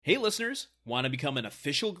Hey listeners, want to become an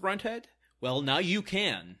official Grunthead? Well, now you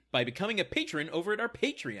can, by becoming a patron over at our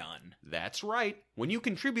Patreon. That's right. When you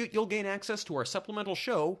contribute, you'll gain access to our supplemental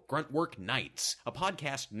show, Gruntwork Nights, a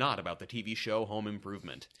podcast not about the TV show Home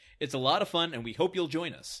Improvement. It's a lot of fun, and we hope you'll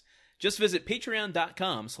join us. Just visit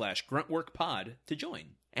patreon.com/gruntworkpod to join.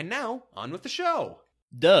 And now, on with the show.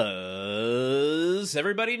 Does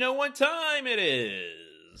everybody know what time it is?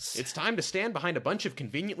 It's time to stand behind a bunch of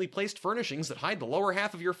conveniently placed furnishings that hide the lower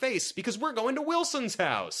half of your face, because we're going to Wilson's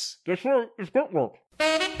house. That's right, it's Gruntwork.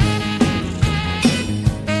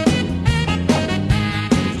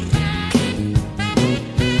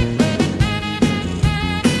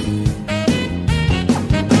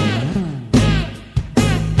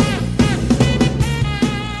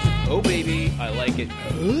 Oh baby, I like it.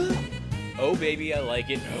 Oh baby, I like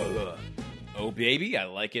it. Oh baby, I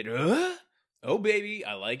like it. Oh baby,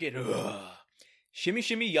 I like it. Shimmy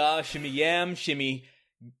shimmy ya, shimmy yam, shimmy.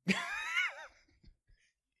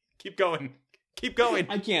 Keep going. Keep going.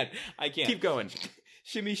 I can't. Keep going.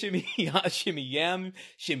 Shimmy shimmy ya, shimmy yam,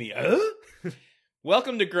 shimmy.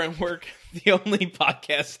 Welcome to Gruntwork, the only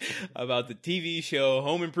podcast about the TV show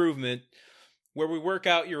Home Improvement, where we work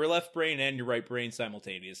out your left brain and your right brain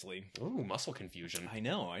simultaneously. Ooh, muscle confusion. I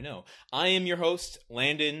know. I am your host,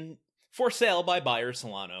 Landon, for sale by Buyer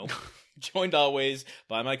Solano, joined always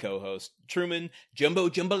by my co-host, Truman Jumbo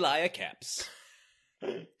Jambalaya Caps.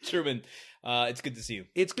 Truman, it's good to see you.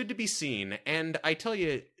 It's good to be seen, and I tell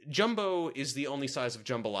you, Jumbo is the only size of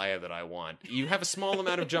jambalaya that I want. You have a small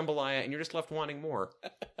amount of jambalaya, and you're just left wanting more.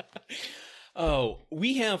 Oh,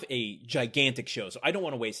 we have a gigantic show, so I don't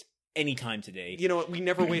want to waste any time today. You know what? We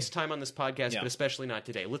never waste time on this podcast, Yeah. but especially not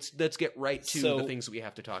today. Let's get right to So, the things we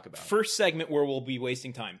have to talk about. First segment where we'll be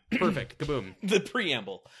wasting time. Perfect. Kaboom. The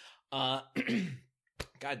preamble. God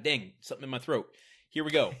dang, something in my throat. Here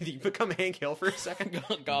we go. Did you become Hank Hill for a second?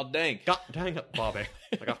 God dang. God dang it, Bobby.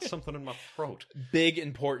 I got something in my throat. Big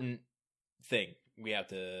important thing we have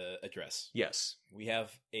to address. Yes. We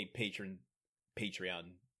have a Patreon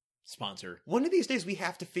sponsor. One of these days we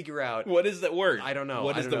have to figure out... What is that word? I don't know.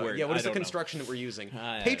 What I is don't the know. word? Yeah, what I is the don't know. construction that we're using?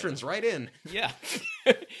 I don't Patrons, write in. Yeah.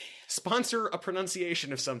 Sponsor a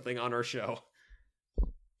pronunciation of something on our show.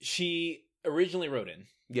 She originally wrote in,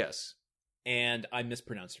 Yes. and I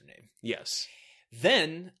mispronounced her name. Yes.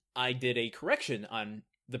 Then I did a correction on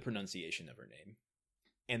the pronunciation of her name,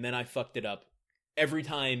 and then I fucked it up every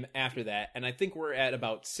time after that, and I think we're at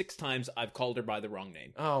about 6 times I've called her by the wrong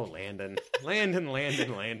name. Oh, Landon.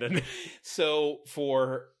 Landon. So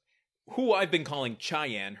for who I've been calling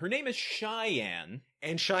Cheyenne, her name is Cheyenne.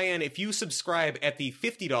 And Cheyenne, if you subscribe at the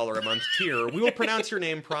 $50 a month tier, we will pronounce your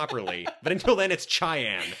name properly. But until then, it's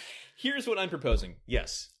Cheyenne. Here's what I'm proposing.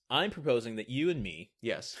 Yes. I'm proposing that you and me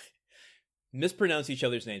Yes. mispronounce each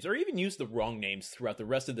other's names, or even use the wrong names throughout the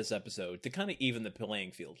rest of this episode to kind of even the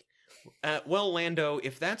playing field. Well, Lando,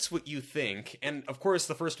 if that's what you think, and of course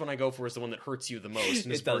the first one I go for is the one that hurts you the most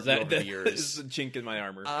and has It does burnt you that. over the That years. is a chink in my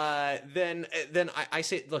armor. Then I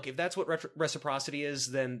say, look, if that's what reciprocity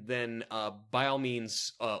is, then by all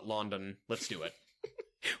means, London, let's do it.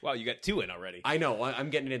 Wow, you got 2 in already. I know,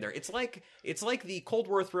 I'm getting it in there. It's like the Cold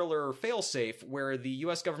War thriller Failsafe, where the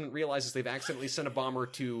U.S. government realizes they've accidentally sent a bomber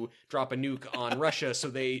to drop a nuke on Russia, so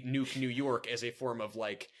they nuke New York as a form of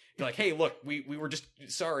like, hey, look, we were just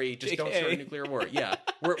sorry, just don't start a nuclear war. Yeah,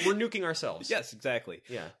 we're nuking ourselves. Yes, exactly.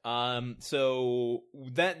 Yeah. So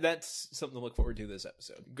that's something to look forward to this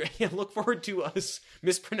episode. Yeah, look forward to us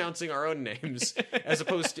mispronouncing our own names as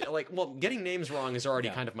opposed to getting names wrong is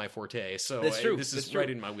already kind of my forte. So That's true. This is That's true. right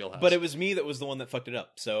in my wheelhouse. But it was me that was the one that fucked it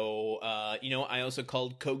up. So, I also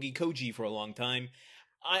called Kogi Koji for a long time.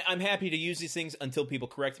 I'm happy to use these things until people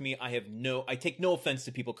correct me. I take no offense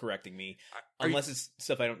to people correcting me, unless it's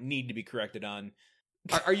stuff I don't need to be corrected on.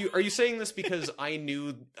 Are you saying this because I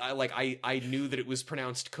knew that it was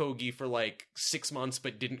pronounced Kogi for like 6 months,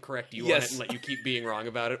 but didn't correct you on it and let you keep being wrong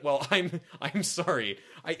about it? Well, I'm sorry.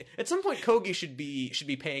 At some point Kogi should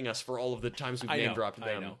be paying us for all of the times we've name dropped them.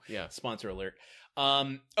 I know. Yeah. Sponsor alert.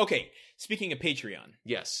 Okay. Speaking of Patreon,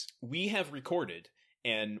 Yes. we have recorded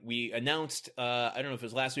and we announced. I don't know if it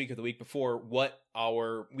was last week or the week before.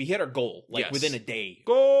 We hit our goal within a day.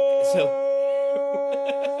 Goal.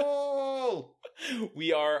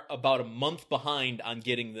 We are about a month behind on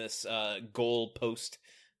getting this goal post.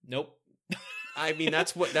 Nope. I mean,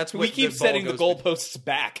 that's what We keep setting the goalposts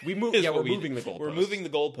back. We're moving the goalposts. We're moving the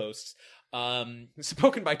goalposts.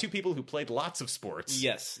 Spoken by 2 people who played lots of sports.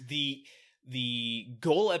 Yes. the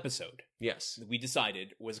goal episode Yes. that we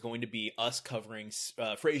decided was going to be us covering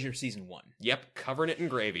Frasier season 1. Yep, covering it in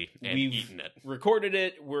gravy and We've eating it. recorded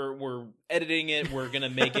it. We're editing it. We're gonna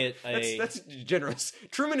make it a. That's generous.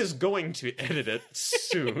 Truman is going to edit it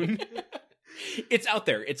soon. It's out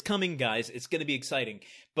there. It's coming, guys. It's gonna be exciting.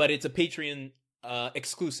 But it's a Patreon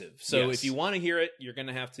exclusive. So Yes. if you want to hear it, you're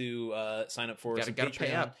gonna have to sign up for some Gotta Patreon.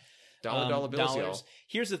 pay up. Dollar bills, y'all.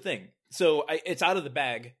 Here's the thing. So it's out of the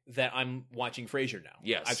bag that I'm watching Frasier now.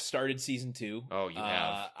 Yes. I've started season 2. Oh, you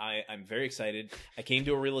have. I'm very excited. I came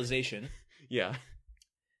to a realization. Yeah.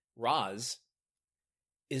 Roz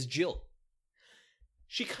is Jill.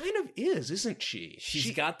 She kind of is, isn't she?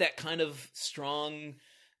 She's got that kind of strong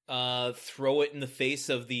throw it in the face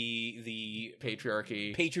of the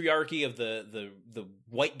patriarchy of the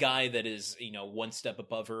white guy that is, one step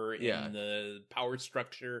above her in the power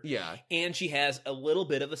structure. Yeah. And she has a little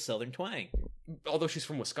bit of a southern twang. Although she's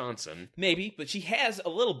from Wisconsin. Maybe, but she has a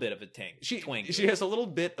little bit of a twang. She has a little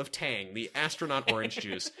bit of tang, the astronaut orange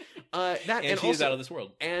juice. And she is out of this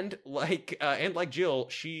world. And like Jill,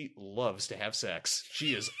 she loves to have sex.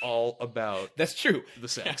 She is all about That's true. the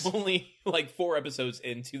sex. Only like 4 episodes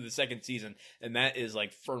into the second season, and that is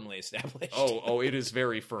like firmly established. Oh, it is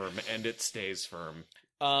very firm, and it stays firm.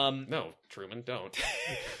 No, Truman, don't.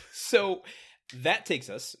 So that takes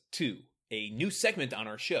us to a new segment on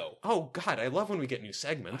our show. Oh God, I love when we get new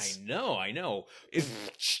segments. I know.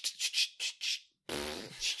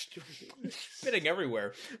 Spitting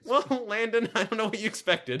everywhere. Well, Landon, I don't know what you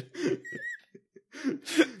expected.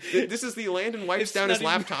 This is the Landon wipes down his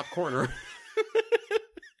laptop corner.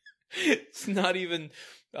 It's not even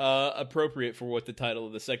appropriate for what the title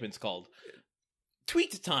of the segment's called.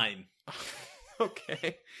 Tweet time.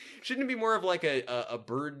 Okay. Shouldn't it be more of like a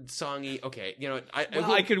bird songy? Okay,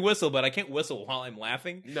 I could whistle, but I can't whistle while I'm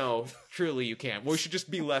laughing. No, truly you can't. Well, we should just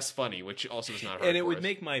be less funny, which also is not hard. And it would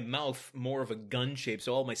make my mouth more of a gun shape,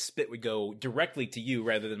 so all my spit would go directly to you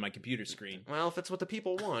rather than my computer screen. Well, if that's what the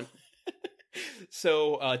people want.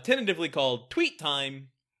 So, tentatively called Tweet Time,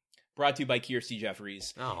 brought to you by Kirsty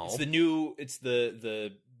Jeffries. Oh. It's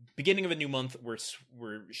the beginning of a new month. We're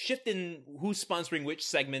shifting who's sponsoring which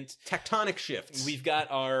segment. Tectonic shifts. We've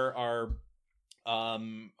got our oh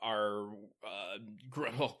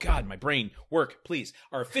God, my brain, work, please.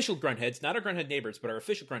 Our official gruntheads, not our grunthead neighbors, but our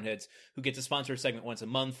official gruntheads who get to sponsor a segment once a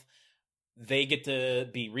month. They get to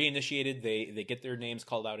be reinitiated. They get their names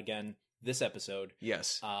called out again this episode.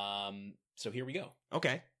 Yes. So here we go.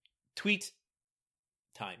 Okay. Tweet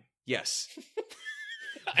time. Yes.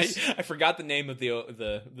 I forgot the name of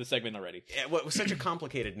the segment already. It was such a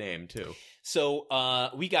complicated name too. So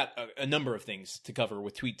we got a number of things to cover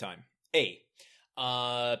with Tweet Time.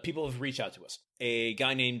 People have reached out to us. A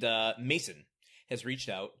guy named Mason has reached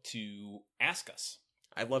out to ask us.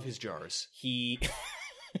 I love his jars. He,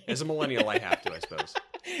 as a millennial, I have to, I suppose.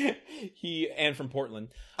 And from Portland.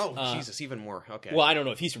 Oh, Jesus, even more. Okay. Well, I don't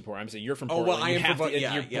know if he's from Portland. I'm saying you're from Portland. Well, I am from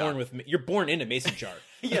Portland. You're born in a mason jar.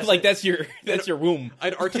 Yes. Like that's your womb.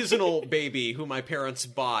 An artisanal baby who my parents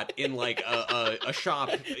bought in like a shop,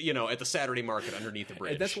 at the Saturday market underneath the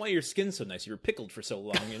bridge. And that's why your skin's so nice. You were pickled for so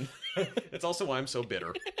long, and it's also why I'm so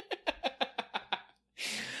bitter.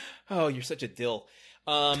 Oh, you're such a dill.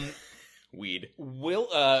 Weed.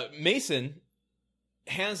 Mason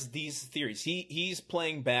has these theories. He's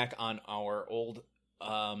playing back on our old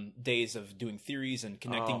days of doing theories and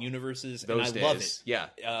connecting universes, and I love it. Yeah.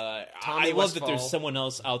 I love that there's someone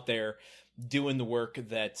else out there doing the work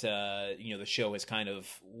that the show has kind of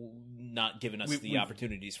not given us the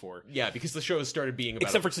opportunities for. Yeah, because the show has started being about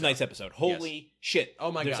except for tonight's episode. Holy shit!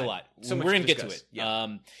 Oh my God, there's a lot. So we're gonna get to discuss. it.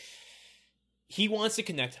 Yeah. He wants to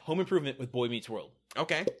connect Home Improvement with Boy Meets World.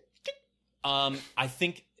 Okay. I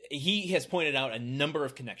think he has pointed out a number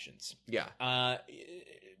of connections. Yeah.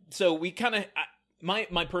 So we kind of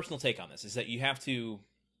my personal take on this is that you have to.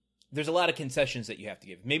 There's a lot of concessions that you have to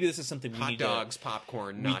give. Maybe this is something we need hot dogs,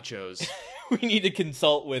 popcorn, nachos. We need to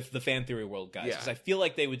consult with the Fan Theory World guys because Yeah. I feel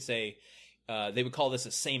like they would say they would call this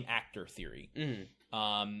a same actor theory.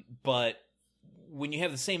 Mm. But when you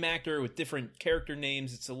have the same actor with different character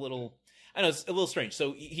names, it's a little. I know it's a little strange.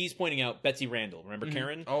 So he's pointing out Betsy Randall. Remember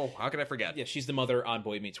Karen? Oh, how could I forget? Yeah, she's the mother on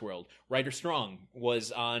Boy Meets World. Ryder Strong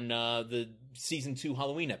was on the season 2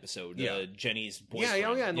 Halloween episode. Yeah. Jenny's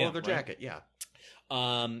boyfriend. Yeah, in the leather right? jacket. Yeah.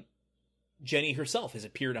 Jenny herself has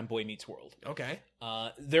appeared on Boy Meets World. Okay.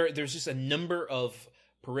 There's just a number of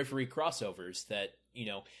periphery crossovers that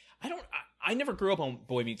I never grew up on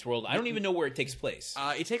Boy Meets World. I don't even know where it takes place.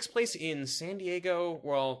 It takes place in San Diego.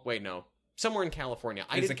 Well, wait, no. somewhere in California.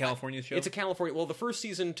 It's a California show? It's a California... Well, the first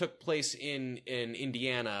season took place in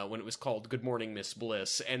Indiana when it was called Good Morning, Miss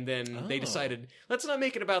Bliss, and then they decided, let's not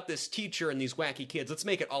make it about this teacher and these wacky kids. Let's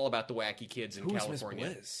make it all about the wacky kids in California.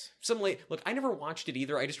 Miss Bliss? Look, I never watched it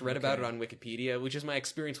either. I just read about it on Wikipedia, which is my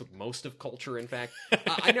experience with most of culture, in fact. So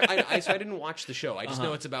I didn't watch the show. I just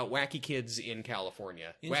know it's about wacky kids in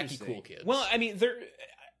California. Wacky cool kids. Well, I mean,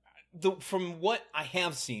 from what I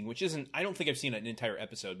have seen, which isn't, I don't think I've seen an entire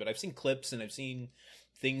episode, but I've seen clips and I've seen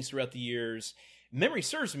things throughout the years. Memory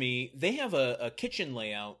serves me, they have a kitchen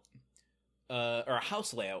layout, or a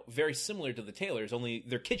house layout, very similar to the Taylors, only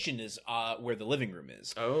their kitchen is where the living room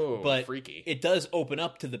is. Oh, but freaky. It does open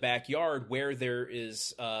up to the backyard where there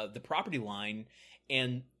is the property line,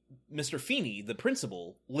 and Mr. Feeney, the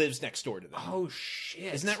principal, lives next door to them. Oh,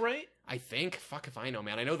 shit. Isn't that right? I think. Fuck if I know,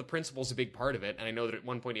 man. I know the principal's a big part of it, and I know that at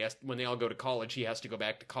one point when they all go to college, he has to go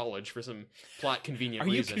back to college for some plot convenient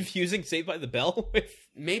reason. Are you confusing Saved by the Bell with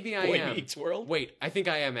Maybe I Boy am. Meets World? Wait, I think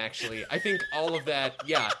I am, actually. I think all of that,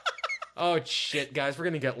 yeah. Oh, shit, guys, we're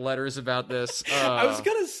gonna get letters about this. I was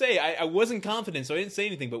gonna say, I wasn't confident, so I didn't say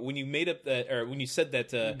anything, but when you made up that, or when you said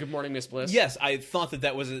that... Good Morning, Miss Bliss? Yes, I thought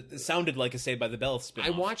that was it sounded like a Saved by the Bell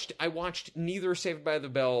spin-off. I watched neither Saved by the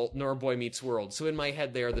Bell nor Boy Meets World, so in my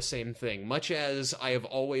head they are the same thing. Much as I have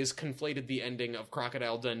always conflated the ending of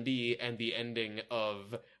Crocodile Dundee and the ending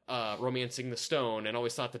of Romancing the Stone, and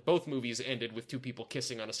always thought that both movies ended with two people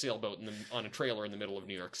kissing on a sailboat on a trailer in the middle of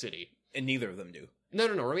New York City. And neither of them do. No.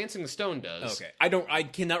 Romancing the Stone does. Okay. I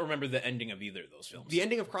cannot remember the ending of either of those films. The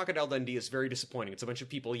ending of Crocodile Dundee is very disappointing. It's a bunch of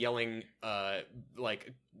people yelling,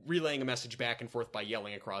 relaying a message back and forth by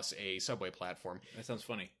yelling across a subway platform. That sounds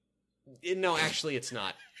funny. No, actually, it's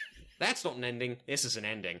not. That's not an ending. This is an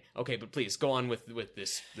ending. Okay, but please, go on with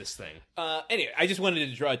this thing. Anyway, I just wanted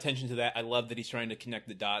to draw attention to that. I love that he's trying to connect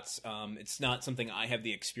the dots. It's not something I have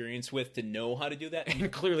the experience with to know how to do that.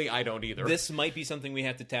 And clearly, I don't either. This might be something we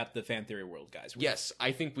have to tap the Fan Theory World guys with. Yes,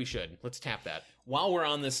 I think we should. Let's tap that. While we're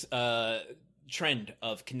on this trend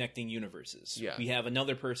of connecting universes, we have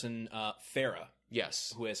another person, Farah.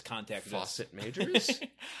 Yes, who has contacted Fawcett us. Majors?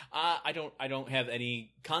 I don't have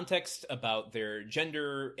any context about their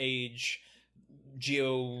gender, age,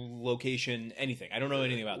 geolocation, anything. I don't know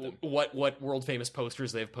anything about them. What world famous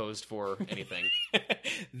posters they've posed for, anything.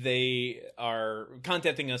 They are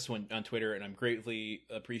contacting us on Twitter, and I'm greatly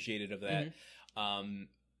appreciative of that. Mm-hmm.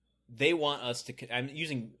 They want us to. I'm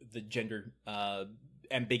using the gender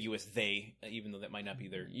ambiguous they, even though that might not be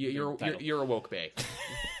their. You're a woke bae.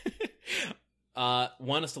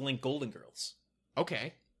 Want us to link Golden Girls.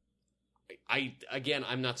 Okay.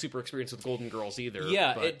 I'm not super experienced with Golden Girls either.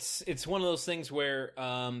 Yeah, but... it's one of those things where,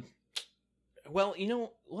 well,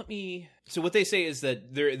 so what they say is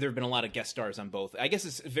that there have been a lot of guest stars on both. I guess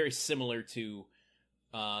it's very similar to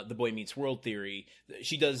the Boy Meets World theory.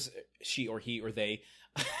 She or he or they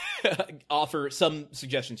offer some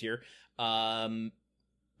suggestions here.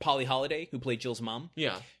 Polly Holiday, who played Jill's mom.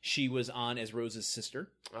 Yeah. She was on as Rose's sister.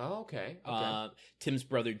 Oh, okay. Tim's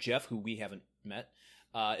brother, Jeff, who we haven't met,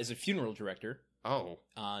 is a funeral director. Oh.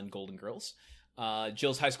 On Golden Girls.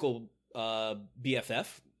 Jill's high school BFF.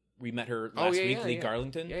 We met her last week, Lee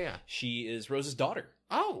Garlington. Yeah. She is Rose's daughter.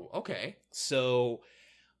 Oh, okay. So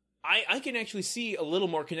I can actually see a little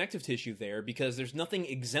more connective tissue there because there's nothing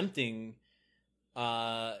exempting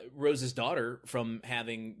Rose's daughter from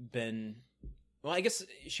having been... Well, I guess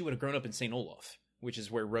she would have grown up in St. Olaf, which is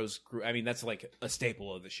where Rose grew. I mean, that's like a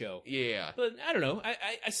staple of the show. Yeah. But I don't know.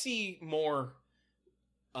 I see more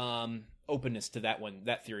openness to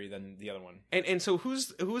that theory than the other one. And so who's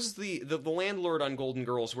the landlord on Golden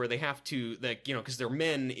Girls where they have to, like, you know, because they're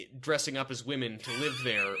men dressing up as women to live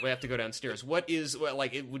there. They have to go downstairs. Was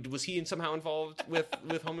he somehow involved with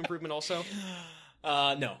Home Improvement also?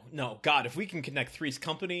 No. God, if we can connect Three's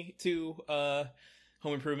Company to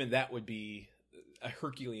Home Improvement, that would be a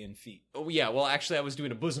Herculean feat. Oh yeah, well actually I was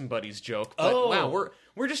doing a bosom buddies joke, but wow,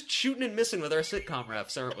 we're just shooting and missing with our sitcom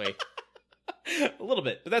refs, aren't we? A little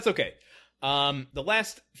bit, but that's okay. The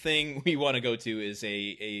last thing we want to go to is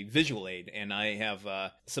a visual aid, and I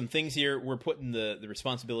have some things here. We're putting the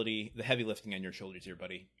responsibility, the heavy lifting on your shoulders here,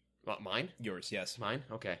 buddy. Mine? Yours, yes. Mine?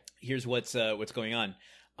 Okay. Here's what's going on.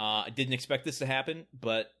 I didn't expect this to happen,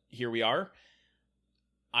 but here we are.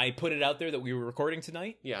 I put it out there that we were recording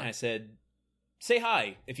tonight. Yeah. And I said, say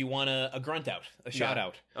hi if you want a grunt out, a shout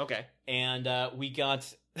out. Okay. And we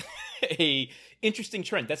got a interesting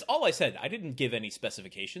trend. That's all I said. I didn't give any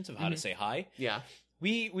specifications of how to say hi. Yeah.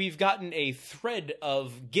 We've gotten a thread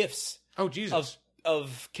of GIFs. Oh, Jesus.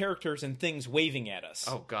 Of characters and things waving at us.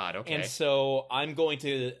 Oh, God. Okay. And so I'm going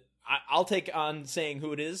to... I'll take on saying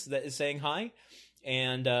who it is that is saying hi.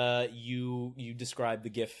 and you describe the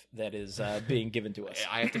GIF that is being given to us.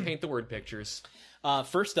 I have to paint the word pictures.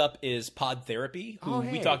 First up is Pod Therapy, who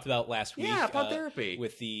we talked about last week. Yeah, Pod Therapy.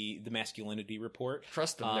 With the masculinity report.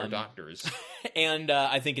 Trust them, they're doctors. And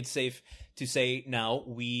I think it's safe to say now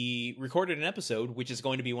we recorded an episode, which is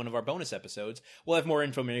going to be one of our bonus episodes. We'll have more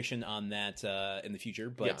information on that in the future,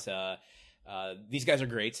 but these guys are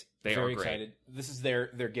great. They Very are great. excited. This is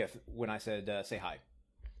their GIF when I said say hi.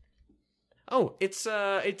 Oh, it's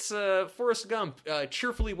Forrest Gump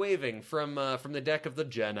cheerfully waving from the deck of the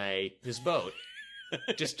Jenny, his boat.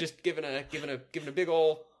 just giving a big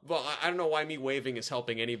ol'. Well, I don't know why me waving is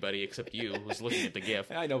helping anybody except you, who's looking at the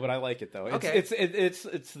GIF. I know, but I like it though. Okay.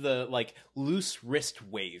 It's the like loose wrist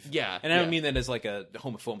wave. Yeah, and I don't mean that as like a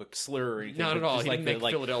homophobic slur or anything. Not at all. Just He like didn't the,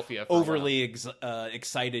 make Philadelphia for overly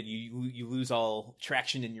excited. You lose all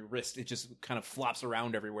traction in your wrist. It just kind of flops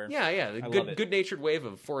around everywhere. Yeah. The love it. good-natured wave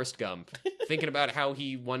of Forrest Gump, thinking about how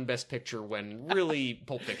he won Best Picture when really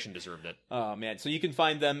Pulp Fiction deserved it. Oh man! So you can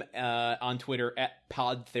find them on Twitter at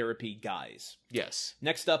Pod Therapy Guys. Yes.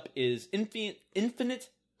 Next up is Infinite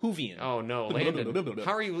Whovian. Oh no, Landon!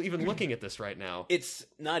 How are you even looking at this right now? It's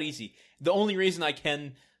not easy. The only reason I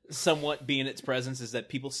can somewhat be in its presence is that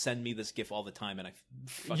people send me this GIF all the time, and I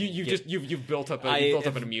you've built up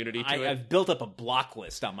an immunity to it. I've built up a block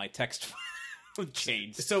list on my text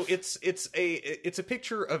chains. So it's a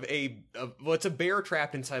picture of it's a bear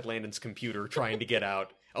trapped inside Landon's computer trying to get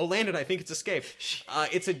out. Oh, Landon, I think it's escaped.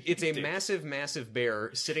 It's a massive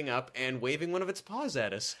bear sitting up and waving one of its paws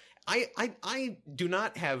at us. I do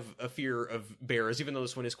not have a fear of bears, even though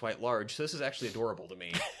this one is quite large. So this is actually adorable to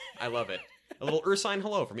me. I love it. A little Ursine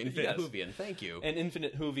hello from Infinite Whovian. Thank you. And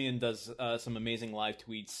Infinite Whovian does some amazing live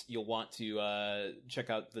tweets. You'll want to check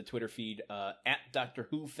out the Twitter feed at Doctor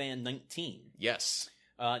Who Fan 19. Yes.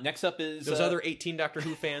 Next up is those other 18 Doctor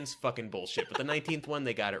Who fans, fucking bullshit. But the 19th one,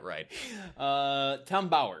 they got it right. Tom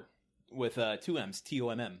Bauer with 2 M's,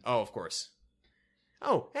 TOMM. Oh, of course.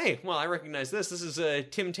 Oh, hey, well, I recognize this. This is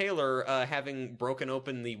Tim Taylor having broken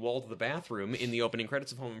open the wall to the bathroom in the opening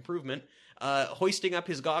credits of Home Improvement, hoisting up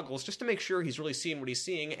his goggles just to make sure he's really seeing what he's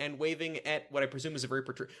seeing, and waving at what I presume is a very...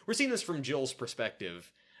 We're seeing this from Jill's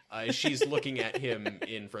perspective. She's looking at him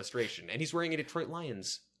in frustration, and he's wearing a Detroit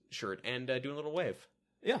Lions shirt and doing a little wave.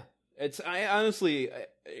 Yeah. I honestly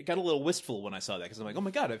got a little wistful when I saw that, because I'm like, oh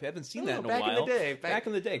my god, I haven't seen that in a while. Back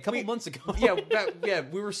in the day, a couple months ago.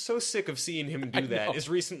 We were so sick of seeing him do that as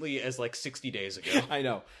recently as like 60 days ago. I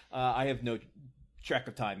know. I have no track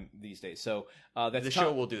of time these days, so that's the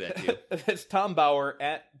show will do that to you. That's Tom Bauer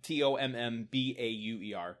at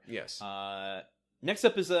TOMMBAUER. Yes. Next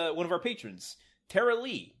up is one of our patrons, Tara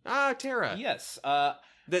Lee. Ah, Tara. Yes.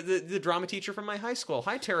 The drama teacher from my high school.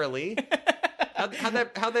 Hi, Tara Lee.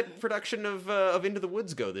 How'd that production of Into the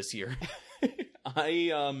Woods go this year?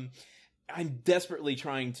 I'm desperately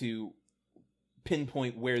trying to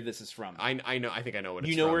pinpoint where this is from. I know. I think I know what it's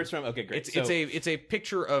from. You know where it's from? Okay, great. It's a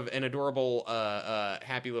picture of an adorable,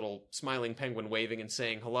 happy little smiling penguin waving and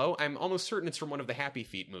saying hello. I'm almost certain it's from one of the Happy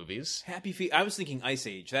Feet movies. Happy Feet. I was thinking Ice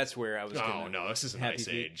Age. That's where I was. Oh no, this isn't Happy Ice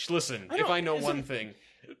Feet. Age. Listen, if I know one thing,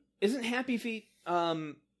 isn't Happy Feet?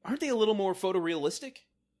 Aren't they a little more photorealistic?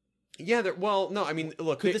 Yeah, well, no, I mean,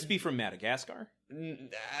 look... Could this be from Madagascar?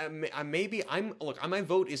 Maybe. My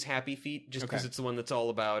vote is Happy Feet, just because it's the one that's all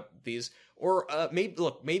about these. Or,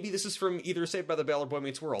 maybe this is from either Saved by the Bell or Boy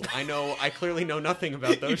Meets World. I clearly know nothing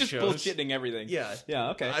about those shows. You're just bullshitting everything. Yeah. Yeah,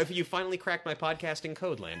 okay. You finally cracked my podcasting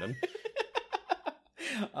code, Landon.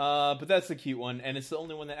 But that's the cute one, and it's the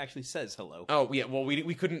only one that actually says hello. Oh yeah, well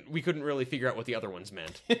we couldn't really figure out what the other ones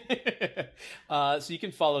meant. So you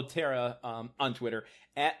can follow Tara on Twitter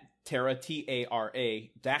at Tara Tara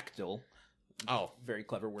Dactyl. Oh, very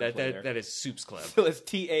clever word there. That is Soup's Club. So it's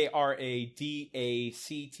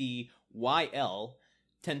TARADACTYL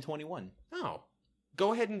 1021. Oh.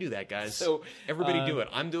 Go ahead and do that, guys. So everybody do it.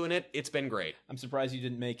 I'm doing it. It's been great. I'm surprised you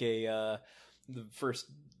didn't make the first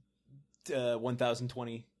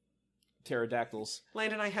 1020 pterodactyls.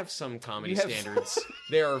 Landon, I have some comedy standards.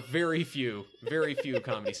 There are very few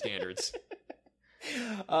comedy standards.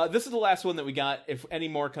 This is the last one that we got. If any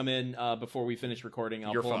more come in before we finish recording,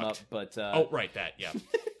 I'll pull them up. But right, that, yeah.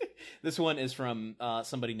 This one is from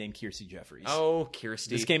somebody named Kirsty Jeffries. Oh,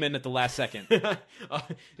 Kirsty! This came in at the last second.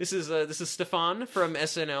 This is Stefan from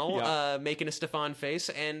SNL making a Stefan face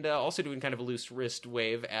and also doing kind of a loose wrist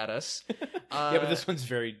wave at us. Yeah, but this one's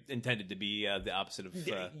very intended to be the opposite of.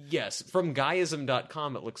 Yes, from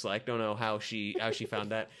Guyism.com it looks like. Don't know how she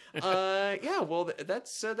found that. Yeah, well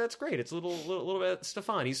that's great. It's a little bit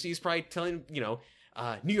Stefan. He's probably telling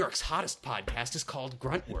New York's hottest podcast is called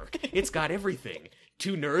Gruntwork. It's got everything.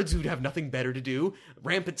 2 nerds who'd have nothing better to do,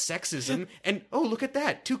 rampant sexism, and, oh, look at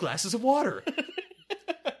that, 2 glasses of water.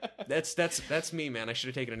 That's me, man. I should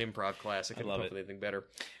have taken an improv class. I couldn't come up with anything better.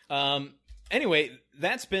 Anyway,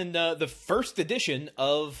 that's been the first edition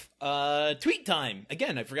of Tweet Time.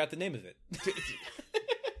 Again, I forgot the name of it.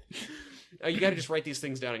 You got to just write these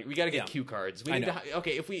things down. We got to get cue cards. We need to,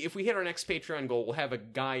 okay, if we hit our next Patreon goal, we'll have a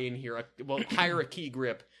guy in here. We'll hire a key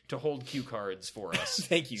grip to hold cue cards for us.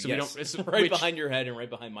 Thank you. So yes. we don't, right behind your head and right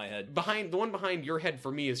behind my head. The one behind your head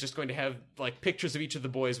for me is just going to have like pictures of each of the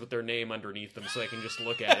boys with their name underneath them, so I can just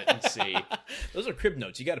look at it and see. Those are crib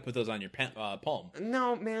notes. You got to put those on your palm.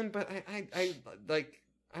 No, man, but I like.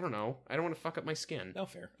 I don't know. I don't want to fuck up my skin. No,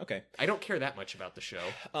 fair. Okay. I don't care that much about the show.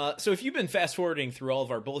 So if you've been fast forwarding through all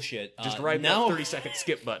of our bullshit, just right now, 30-second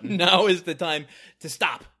skip button. Now is the time to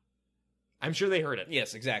stop. I'm sure they heard it.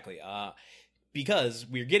 Yes, exactly. Because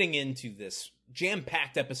we're getting into this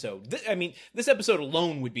jam-packed episode. This episode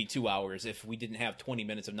alone would be 2 hours if we didn't have 20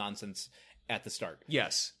 minutes of nonsense at the start.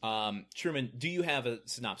 Yes. Truman, do you have a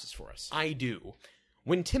synopsis for us? I do.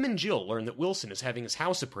 When Tim and Jill learn that Wilson is having his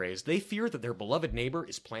house appraised, they fear that their beloved neighbor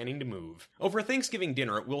is planning to move. Over a Thanksgiving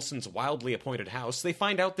dinner at Wilson's wildly appointed house, they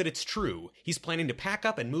find out that it's true. He's planning to pack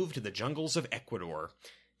up and move to the jungles of Ecuador.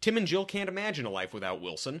 Tim and Jill can't imagine a life without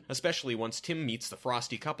Wilson, especially once Tim meets the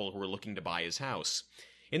frosty couple who are looking to buy his house.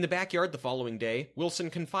 In the backyard the following day, Wilson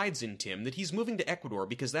confides in Tim that he's moving to Ecuador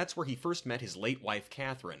because that's where he first met his late wife,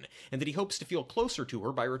 Catherine, and that he hopes to feel closer to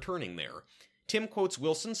her by returning there. Tim quotes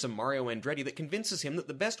Wilson some Mario Andretti that convinces him that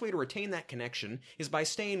the best way to retain that connection is by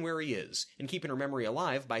staying where he is, and keeping her memory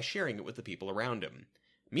alive by sharing it with the people around him.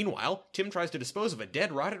 Meanwhile, Tim tries to dispose of a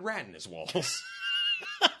dead, rotted rat in his walls.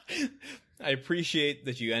 I appreciate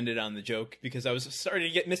that you ended on the joke because I was starting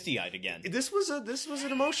to get misty-eyed again. This was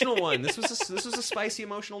an emotional one. This was a spicy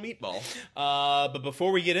emotional meatball. But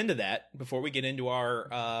before we get into that, before we get into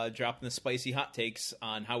our dropping the spicy hot takes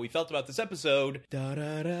on how we felt about this episode, da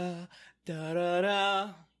da da da da da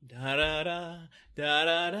da da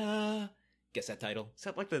da da. Guess that title. Is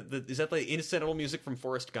that like the incidental music from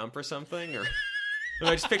Forrest Gump or something? Or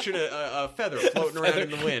I just pictured a feather floating around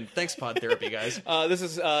in the wind. Thanks, Pod Therapy, guys. This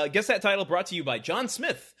is Guess That Title, brought to you by John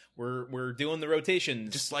Smith. We're doing the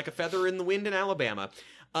rotations. Just like a feather in the wind in Alabama.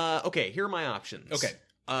 Okay, here are my options. Okay.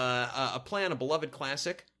 A play on a beloved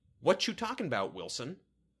classic. What you talking about, Wilson?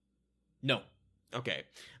 No. Okay.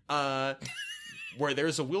 Where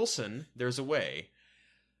there's a Wilson, there's a way.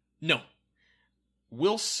 No.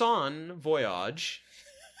 Wilson Voyage.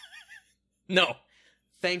 No.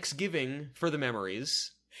 Thanksgiving for the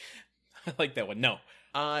memories. I like that one. No.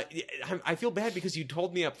 I feel bad because you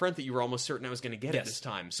told me up front that you were almost certain I was going to get it this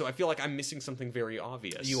time. So I feel like I'm missing something very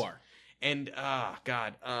obvious. You are. And,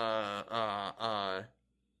 God.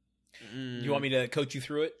 You want me to coach you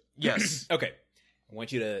through it? Yes. Okay. I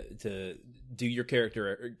want you to do your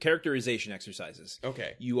characterization exercises.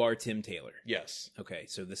 Okay. You are Tim Taylor. Yes. Okay,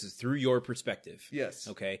 so this is through your perspective. Yes.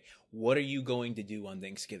 Okay. What are you going to do on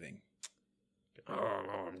Thanksgiving?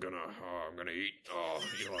 I'm gonna eat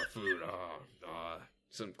food.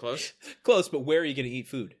 Some close? Close, but where are you going to eat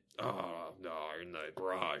food? In the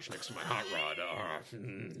garage next to my hot rod.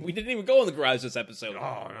 We didn't even go in the garage this episode.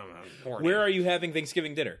 Horny. Where are you having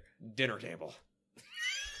Thanksgiving dinner? Dinner table.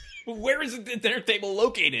 Where is the dinner table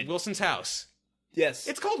located? Wilson's house. Yes.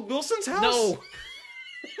 It's called Wilson's house? No.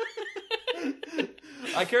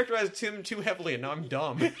 I characterized Tim too heavily and now I'm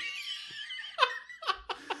dumb.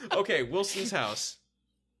 Okay, Wilson's house.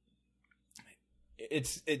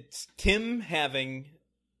 It's Tim having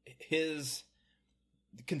his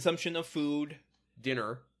consumption of food.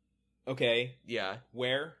 Dinner. Okay. Yeah.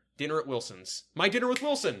 Where? Dinner at Wilson's. My dinner with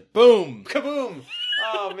Wilson. Boom. Kaboom.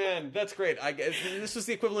 Oh, man, that's great. I guess this is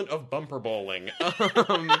the equivalent of bumper bowling.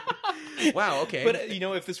 Wow, okay. But,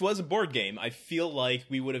 if this was a board game, I feel like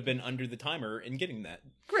we would have been under the timer in getting that.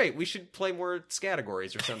 Great, we should play more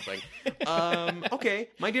categories or something. Okay,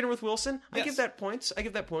 My Dinner with Wilson. Yes. I give that points.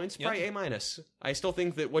 Probably A-. I still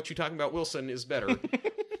think that What You Talking About, Wilson is better.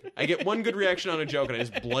 I get one good reaction on a joke and I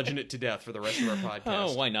just bludgeon it to death for the rest of our podcast.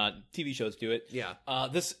 Oh, why not? TV shows do it. Yeah.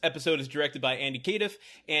 This episode is directed by Andy Cadiff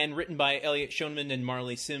and written by Elliot Schoenman and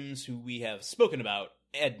Marley Sims, who we have spoken about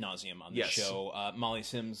ad nauseum on the show. Molly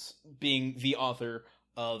Sims being the author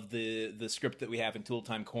of the script that we have in Tool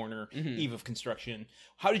Time Corner, Eve of Construction.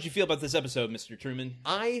 How did you feel about this episode, Mr. Truman?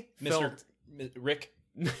 Rick.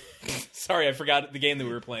 Sorry, I forgot the game that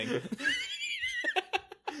we were playing.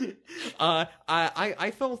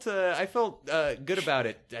 I felt good about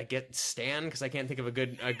it. I get Stan because I can't think of a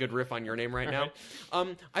good riff on your name right now.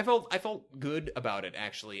 I felt good about it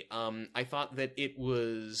actually. I thought that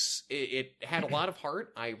it had a lot of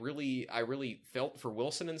heart. I really felt for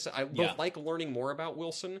Wilson, and I both like learning more about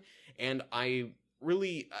Wilson, and I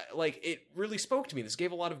really it really spoke to me. This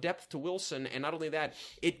gave a lot of depth to Wilson, and not only that,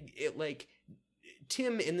 it like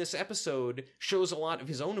Tim in this episode shows a lot of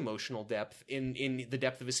his own emotional depth in the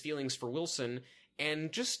depth of his feelings for Wilson,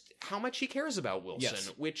 and just how much he cares about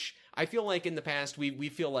Wilson, which I feel like in the past we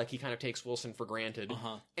feel like he kind of takes Wilson for granted,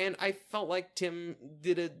 and I felt like Tim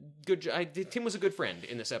did a good job. Tim was a good friend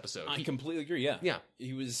in this episode. I completely agree. Yeah,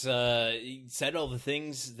 he was. He said all the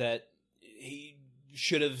things that he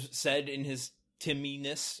should have said in his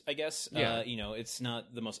Timminess, I guess. It's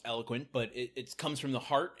not the most eloquent, but it comes from the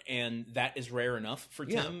heart, and that is rare enough for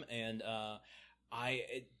Tim. And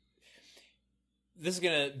this is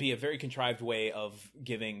going to be a very contrived way of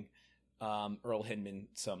giving Earl Hindman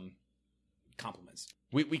some compliments.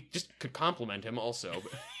 We just could compliment him also.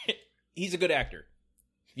 He's a good actor.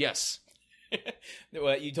 Yes.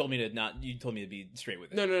 Well, you told me to be straight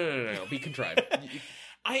with it. No. Be contrived.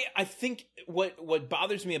 I think what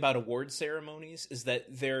bothers me about award ceremonies is that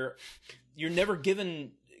you're never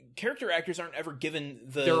given, character actors aren't ever given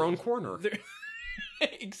their own corner.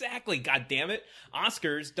 Exactly. God damn it.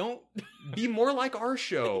 Oscars, don't be more like our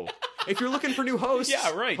show. If you're looking for new hosts.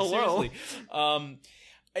 Yeah, right. Hello. Seriously.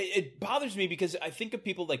 It bothers me because I think of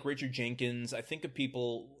people like Richard Jenkins. I think of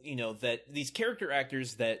people, that these character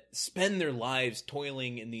actors that spend their lives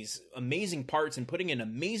toiling in these amazing parts and putting in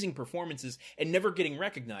amazing performances and never getting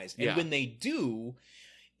recognized. And when they do,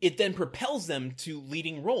 it then propels them to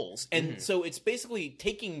leading roles. And so it's basically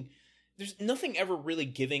there's nothing ever really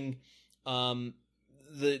giving the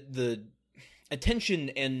attention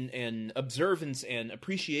and observance and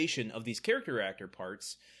appreciation of these character actor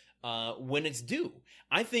parts when it's due.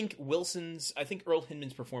 I think Earl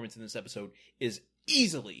Hindman's performance in this episode is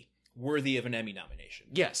easily worthy of an Emmy nomination.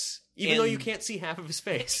 Yes. Even though you can't see half of his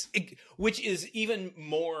face. Which is even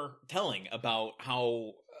more telling about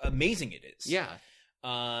how amazing it is. Yeah.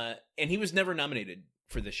 And he was never nominated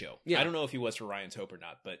for the show. Yeah. I don't know if he was for Ryan's Hope or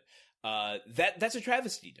not, but that's a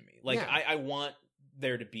travesty to me. I want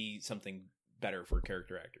there to be something better for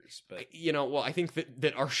character actors, but I think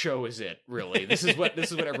that our show is it, really. This is what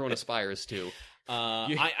everyone aspires to.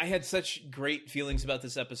 I had such great feelings about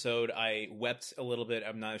this episode. I wept a little bit.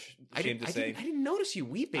 I'm not ashamed to say. I didn't notice you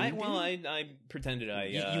weeping. I pretended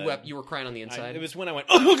you wept. You were crying on the inside. It was when I went,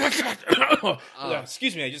 oh,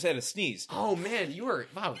 excuse me, I just had a sneeze. Oh man, you were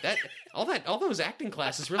all those acting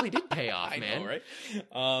classes really did pay off, man. I know, right?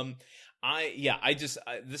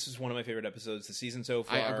 This is one of my favorite episodes this season so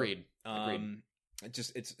far. I agreed.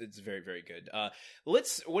 It's very, very good.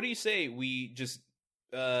 What do you say we just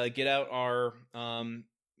get out our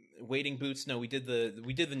wading boots? No, we did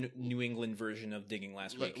the New England version of digging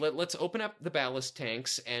last week. Let's open up the ballast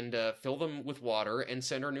tanks and fill them with water and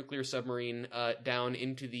send our nuclear submarine down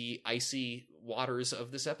into the icy waters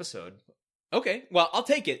of this episode. Okay, well, I'll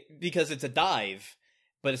take it because it's a dive.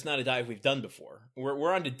 But it's not a dive we've done before.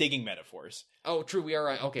 We're on to digging metaphors. Oh, true. We are.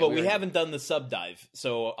 Okay, but we haven't done the sub dive,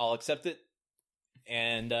 so I'll accept it.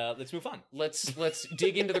 And let's move on. Let's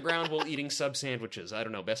dig into the ground while eating sub sandwiches. I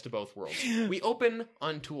don't know. Best of both worlds. We open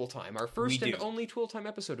on Tool Time, our first and only Tool Time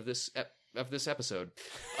episode of this episode.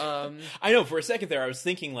 I know. For a second there, I was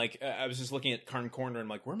thinking I was just looking at Karn Corner and I'm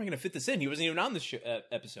like, where am I going to fit this in? He wasn't even on this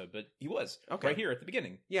episode, but he was right here at the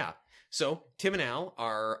beginning. Yeah. So Tim and Al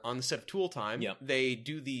are on the set of Tool Time. Yep. They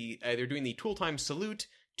do they're doing the Tool Time salute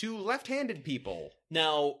to left-handed people.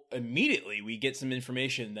 Now, immediately we get some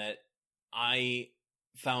information that I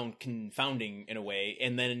found confounding in a way,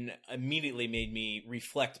 and then immediately made me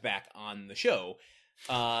reflect back on the show.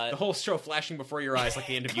 The whole show flashing before your eyes like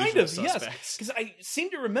the end of Usual Suspects. Yes, because I seem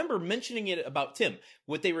to remember mentioning it about Tim.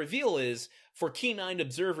 What they reveal is, for keen-eyed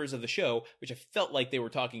observers of the show, which I felt like they were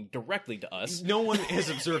talking directly to us. No one has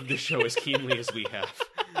observed this show as keenly as we have.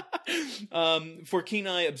 For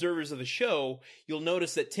keen-eyed observers of the show, you'll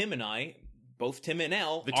notice that Tim and I, both Tim and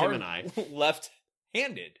Al, are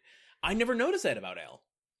left-handed. I never noticed that about Al.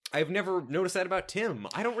 I've never noticed that about Tim.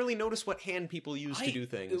 I don't really notice what hand people use to do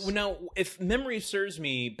things. Now, if memory serves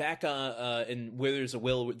me, back in Where There's a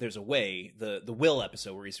Will, There's a Way, the Will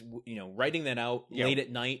episode where he's writing that out late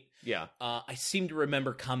at night. Yeah, I seem to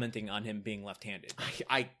remember commenting on him being left-handed.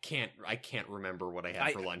 I can't remember what I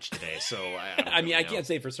had for lunch today, so I can't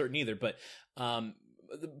say for certain either. But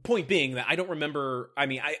the point being that I don't remember. I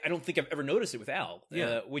mean, I don't think I've ever noticed it with Al.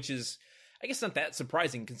 Yeah, which is, I guess, not that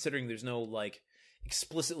surprising considering there's no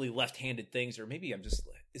explicitly left-handed things, or maybe I'm just.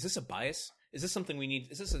 Is this a bias? Is this something we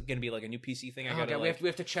need? Is this going to be like a new PC thing? We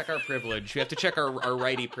have to check our privilege. We have to check our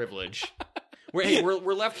righty privilege. We're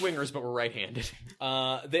left-wingers, but we're right-handed.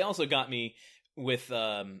 They also got me with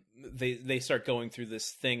they start going through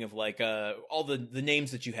this thing of like all the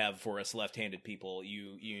names that you have for us left-handed people.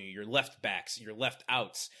 Your left backs, your left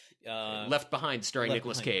outs, Left Behind, starring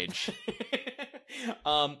Nicolas Cage.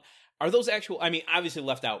 Are those actual? I mean, obviously,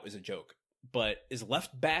 left out is a joke. But is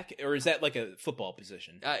left back, or is that like a football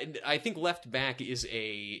position? I think left back is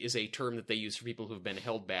a term that they use for people who've been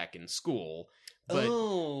held back in school.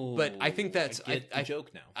 But I think that's I get the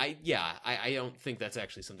joke now. I don't think that's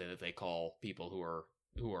actually something that they call people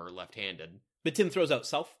who are left-handed. But Tim throws out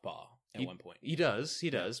southpaw at one point. He does,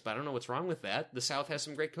 but I don't know what's wrong with that. The South has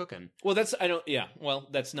some great cooking. Well, that's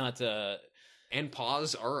not. And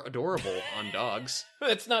paws are adorable on dogs.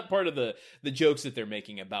 That's not part of the jokes that they're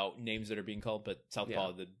making about names that are being called, but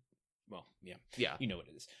southpaw, you know what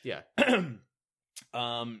it is. Yeah.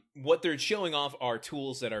 What they're showing off are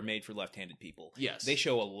tools that are made for left-handed people. Yes. They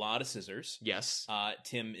show a lot of scissors. Yes.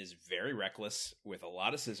 Tim is very reckless with a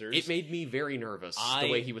lot of scissors. It made me very nervous, the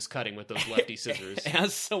way he was cutting with those lefty scissors.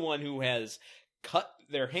 As someone who has cut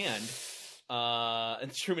their hand,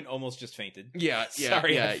 and Truman almost just fainted. Yeah.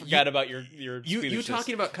 Sorry, I forgot about your You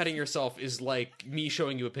talking about cutting yourself is like me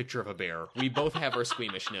showing you a picture of a bear. We both have our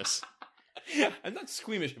squeamishness. I'm not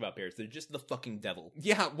squeamish about bears. They're just the fucking devil.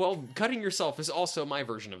 Yeah, well, cutting yourself is also my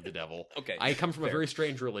version of the devil. Okay. I come from a very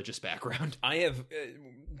strange religious background. I have,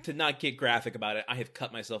 to not get graphic about it, I have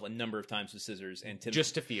cut myself a number of times with scissors, and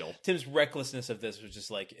just to feel. Tim's recklessness of this was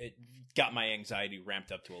just like, it got my anxiety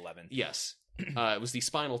ramped up to 11. Yes. It was the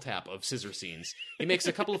Spinal Tap of scissor scenes. He makes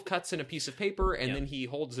a couple of cuts in a piece of paper, and then he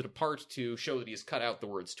holds it apart to show that he's cut out the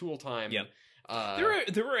words tool time. Yep.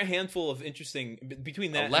 There were a handful of interesting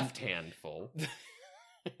between that left handful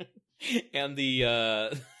and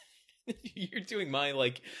the you're doing my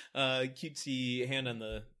like cutesy head on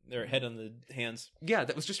the hands. Yeah,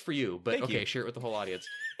 that was just for you, but Thank you. Share it with the whole audience.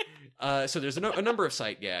 So there's a number of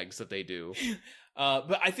sight gags that they do.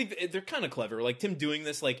 But I think they're kind of clever. Like Tim doing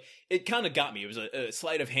this, like it kind of got me. It was a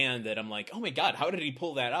sleight of hand that I'm like, oh my god, how did he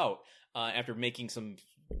pull that out after making some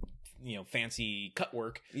fancy cut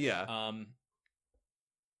work? Yeah.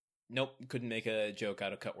 Nope, couldn't make a joke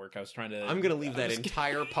out of cut work. I was trying to. I'm gonna leave that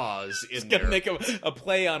entire pause in there. there. Gonna make a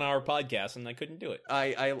play on our podcast, and I couldn't do it.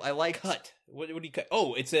 I like cut. What do you cut?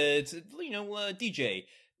 Oh, it's a DJ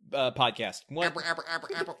podcast.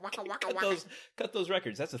 Cut those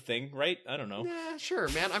records. That's a thing, right? I don't know. Yeah, sure,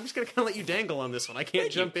 man. I'm just gonna kind of let you dangle on this one. I can't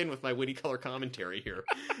jump in with my witty color commentary here.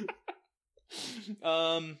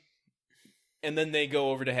 And then they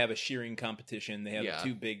go over to have a shearing competition. They have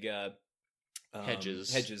two big.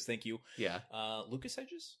 Hedges. Hedges, thank you. Yeah. Lucas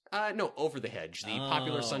Hedges? No, Over the Hedge, the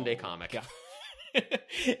popular Sunday comic. Yeah.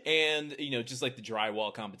 And, just like the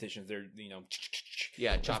drywall competitions, they're,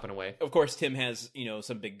 chopping away. Of course, Tim has,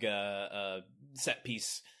 some big set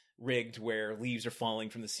piece rigged where leaves are falling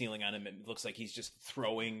from the ceiling on him. It looks like he's just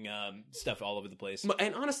throwing stuff all over the place.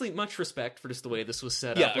 And honestly, much respect for just the way this was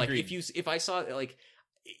set up. Like, agreed. if I saw, like...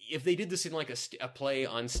 If they did this in like a play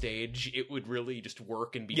on stage, it would really just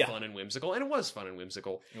work and be fun and whimsical. And it was fun and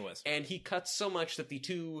whimsical. It was. And he cuts so much that the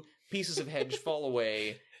two pieces of hedge fall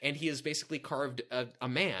away, and he has basically carved a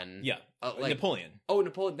man. Yeah. Like Napoleon. Oh,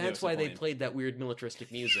 Napoleon. That's why Napoleon. they played that weird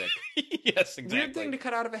militaristic music. Yes, exactly. Weird thing to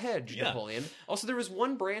cut out of a hedge, Napoleon. Also, there was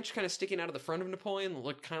one branch kind of sticking out of the front of Napoleon that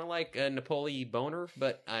looked kind of like a Napoleon boner,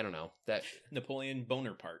 but I don't know. That Napoleon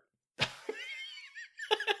boner part.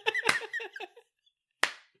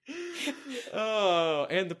 Oh,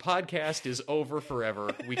 and the podcast is over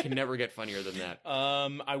forever. We can never get funnier than that.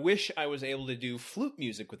 I wish I was able to do flute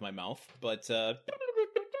music with my mouth, but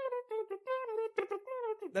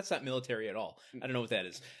that's not military at all. I don't know what that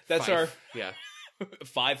is. That's Fife.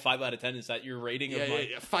 Our 5 out of 10. Is that your rating of my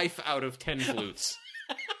 5 out of 10 flutes?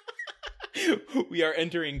 We are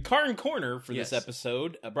entering Karn Corner for this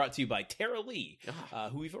episode, brought to you by Tara Lee,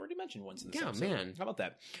 who we've already mentioned once in this episode. Yeah, man. How about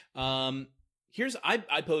that? Here's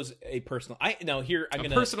I pose a personal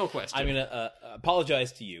personal question. I'm gonna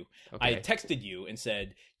apologize to you. Okay. I texted you and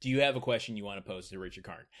said, "Do you have a question you want to pose to Richard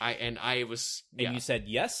Karn?" And you said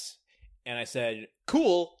yes, and I said,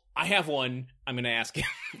 "Cool, I have one. I'm gonna ask him."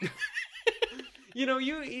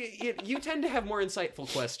 You tend to have more insightful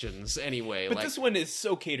questions anyway. But this one is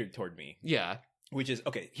so catered toward me. Yeah. which is,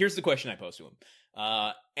 okay, here's the question I posed to him.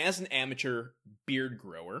 As an amateur beard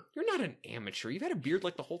grower. You're not an amateur. You've had a beard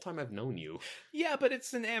like the whole time I've known you. Yeah, but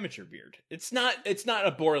it's an amateur beard. It's not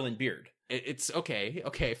a Borland beard. It's okay.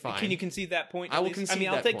 Okay, fine. Can you concede that point? I will concede that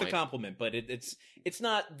point. I'll take the compliment, but it's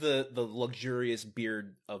not the luxurious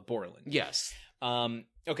beard of Borland. Yes.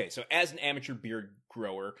 Okay, so as an amateur beard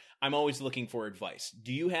grower, I'm always looking for advice.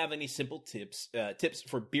 Do you have any simple tips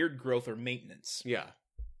for beard growth or maintenance? Yeah.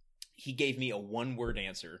 He gave me a one-word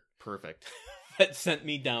answer. Perfect. That sent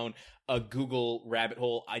me down a Google rabbit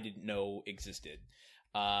hole I didn't know existed.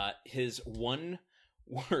 His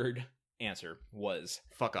one-word answer was...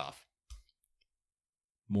 Fuck off.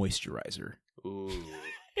 Moisturizer. Ooh.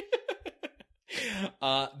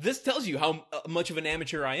 This tells you how much of an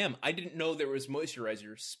amateur I am. I didn't know there was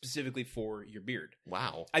moisturizer specifically for your beard.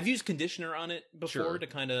 Wow. I've used conditioner on it before Sure. to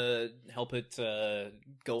kind of help it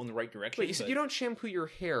go in the right direction. Wait, you said you don't shampoo your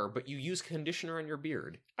hair, but you use conditioner on your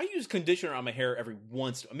beard. I use conditioner on my hair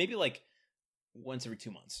maybe like once every 2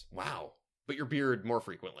 months. Wow. But your beard more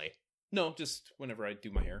frequently. No, just whenever I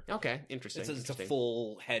do my hair. Okay, interesting. It's a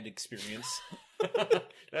full head experience.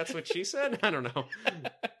 That's what she said? I don't know.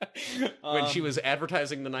 When she was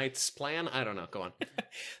advertising the night's plan? I don't know. Go on.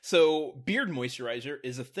 So, beard moisturizer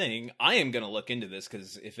is a thing. I am going to look into this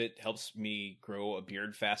because if it helps me grow a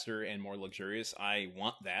beard faster and more luxurious, I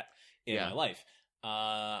want that in my life.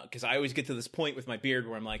 Because I always get to this point with my beard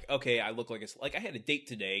where I'm like, okay, I look like I had a date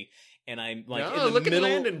today, and I'm like, look at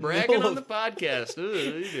Landon bragging on the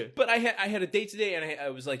podcast. But I had a date today, and I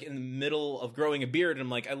was like in the middle of growing a beard, and I'm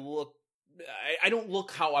like, I don't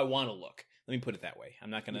look how I want to look. Let me put it that way.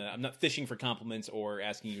 I'm not fishing for compliments or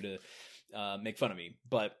asking you to make fun of me,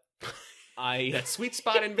 but that sweet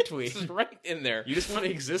spot in between, it's right in there. You just want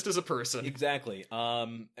to exist as a person, exactly.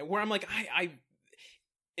 Where I'm like,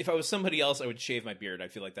 if I was somebody else, I would shave my beard. I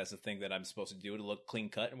feel like that's the thing that I'm supposed to do to look clean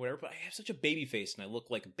cut and whatever. But I have such a baby face, and I look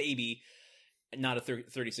like a baby, not a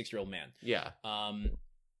 36-year-old man. Yeah.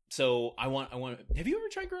 So I want. Have you ever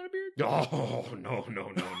tried growing a beard? Oh no,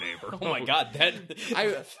 neighbor. Oh my God,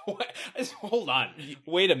 hold on.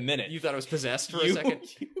 Wait a minute. You thought I was possessed for a second?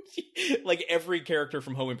 Like every character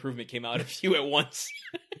from Home Improvement came out of you at once.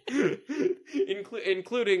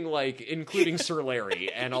 including Sir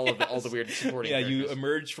Larry and all the weird supporting characters. You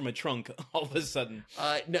emerged from a trunk all of a sudden.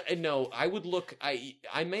 No, I would look.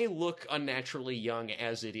 I may look unnaturally young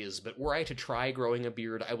as it is, but were I to try growing a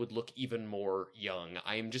beard, I would look even more young.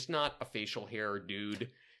 I am just not a facial hair dude.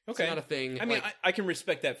 Okay, it's not a thing. I mean, I can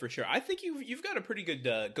respect that for sure. I think you've got a pretty good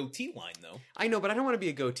goatee line, though. I know, but I don't want to be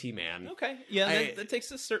a goatee man. Okay, yeah, that takes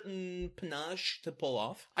a certain panache to pull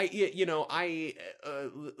off. I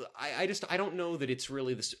don't know that it's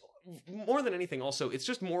really this. More than anything, also, it's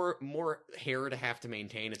just more hair to have to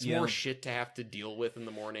maintain. It's more shit to have to deal with in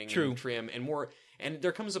the morning. True. And trim and more. And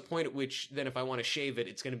there comes a point at which then if I want to shave it,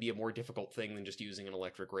 it's going to be a more difficult thing than just using an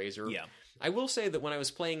electric razor. Yeah. I will say that when I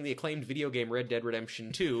was playing the acclaimed video game Red Dead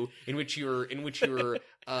Redemption 2, in which your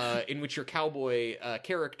cowboy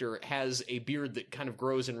character has a beard that kind of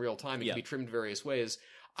grows in real time and can be trimmed various ways,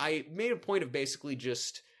 I made a point of basically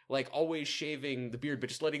just like always shaving the beard, but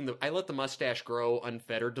just I let the mustache grow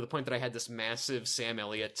unfettered to the point that I had this massive Sam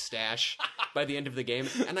Elliott stash by the end of the game.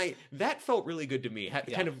 And that felt really good to me,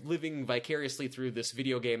 kind of living vicariously through this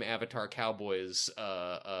video game avatar cowboy's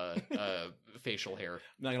facial hair.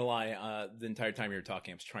 I'm not gonna lie, the entire time you were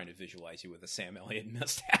talking, I was trying to visualize you with a Sam Elliott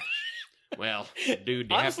mustache. Well, dude, do you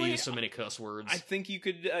Honestly, have to use so many cuss words? I think you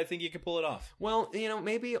could pull it off. Well,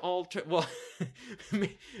 maybe I'd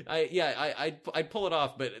pull it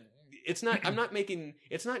off, but it's not.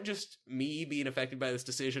 It's not just me being affected by this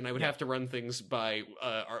decision. I would have to run things by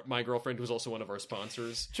my girlfriend, who's also one of our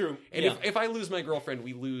sponsors. True. And if I lose my girlfriend,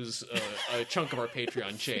 we lose a chunk of our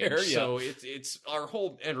Patreon change. Fair, yeah. So it's our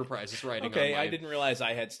whole enterprise is riding. Okay, on my... I didn't realize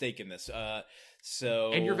I had stake in this.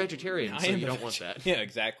 And you're vegetarian, so you don't want that. Yeah,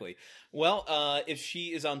 exactly. Well, if she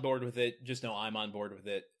is on board with it, just know I'm on board with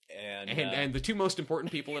it. And the two most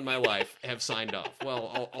important people in my life have signed off.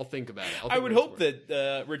 Well, I'll think about it. I would hope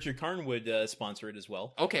that Richard Karn would sponsor it as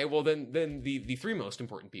well. Okay, well then the three most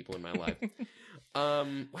important people in my life.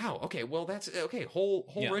 Wow. Okay. Well, that's okay. Whole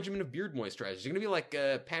regimen of beard moisturizers. You're gonna be like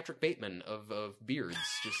Patrick Bateman of beards,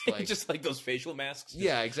 just like those facial masks.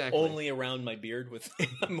 Yeah, exactly. Only around my beard with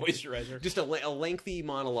moisturizer. Just a lengthy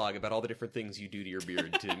monologue about all the different things you do to your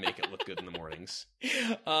beard to make it look good in the mornings.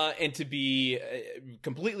 And to be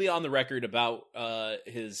completely on the record about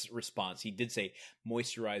his response, he did say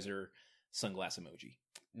moisturizer sunglass emoji.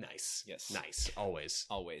 Nice. Yes. Nice. Always.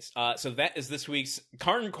 So that is this week's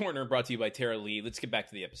Karn Corner, brought to you by Tara Lee. Let's get back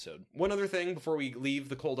to the episode. One other thing before we leave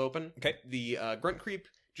the cold open. Okay. The Grunt Creep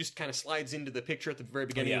just kind of slides into the picture at the very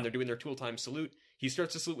beginning when they're doing their tool time salute. He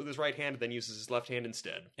starts to salute with his right hand and then uses his left hand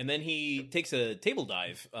instead. And then he takes a table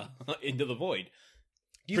dive into the void,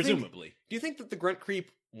 Do you think that the Grunt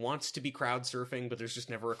Creep wants to be crowd surfing, but there's just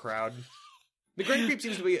never a crowd? The Grunt Creep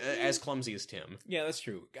seems to be as clumsy as Tim. Yeah, that's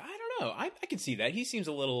true. I don't know. I can see that. He seems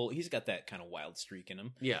he's got that kind of wild streak in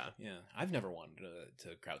him. Yeah. Yeah. I've never wanted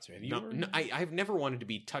to crowd surf. Have you No, ever? no, I've never wanted to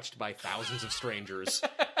be touched by thousands of strangers.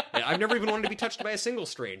 I've never even wanted to be touched by a single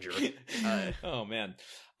stranger. Oh, man.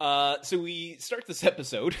 So we start this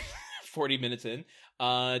episode, 40 minutes in,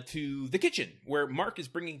 to the kitchen, where Mark is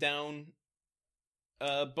bringing down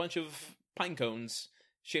a bunch of pine cones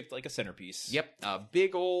shaped like a centerpiece. Yep, a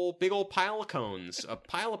big old pile of cones, a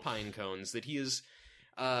pile of pine cones that he has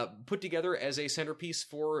put together as a centerpiece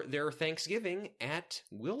for their Thanksgiving at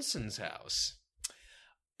Wilson's house.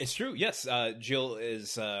 It's true, yes. Jill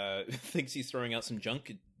thinks he's throwing out some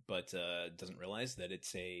junk, but doesn't realize that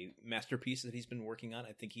it's a masterpiece that he's been working on.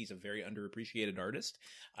 I think he's a very underappreciated artist.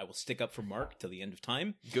 I will stick up for Mark till the end of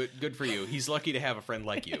time. Good for you. He's lucky to have a friend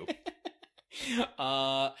like you.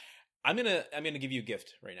 I'm gonna give you a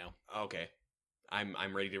gift right now. Okay,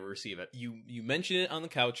 I'm ready to receive it. You mentioned it on the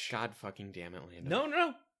couch. God fucking damn it, Landon.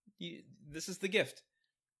 No. This is the gift.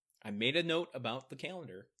 I made a note about the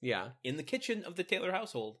calendar. Yeah. In the kitchen of the Taylor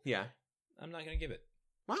household. Yeah. I'm not gonna give it.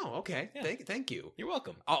 Wow. Okay. Yeah. Thank you. You're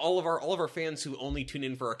welcome. All of our fans who only tune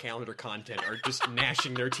in for our calendar content are just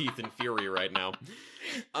gnashing their teeth in fury right now.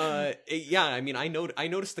 Yeah. I mean, I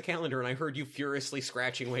noticed the calendar and I heard you furiously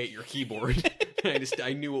scratching away at your keyboard.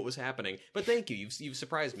 I knew what was happening. But thank you. You've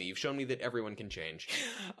surprised me. You've shown me that everyone can change.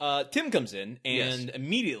 Tim comes in and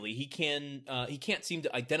immediately he can't seem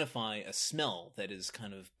to identify a smell that is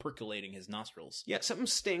kind of percolating his nostrils. Yeah, something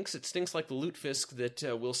stinks. It stinks like the lutefisk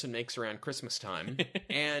that Wilson makes around Christmas time.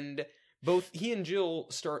 And both he and Jill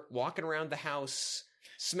start walking around the house,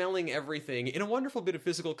 smelling everything in a wonderful bit of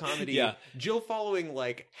physical comedy. Yeah. Jill following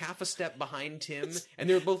like half a step behind Tim, and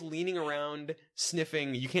they're both leaning around,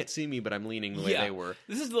 sniffing. You can't see me, but I'm leaning the way they were.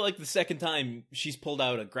 This is the second time she's pulled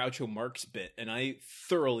out a Groucho Marx bit, and I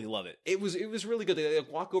thoroughly love it. It was really good. They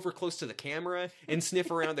walk over close to the camera and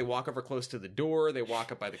sniff around. They walk over close to the door. They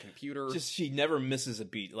walk up by the computer. Just she never misses a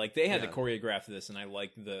beat. Like they had to choreograph this, and I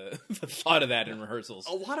like the thought of that in rehearsals.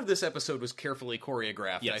 A lot of this episode was carefully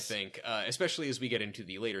choreographed, Yes. I think, especially as we get into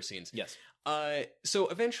the later scenes. Yes. So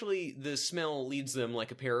eventually, the smell leads them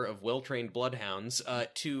like a pair of well-trained bloodhounds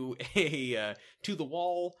to the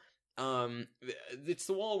wall. It's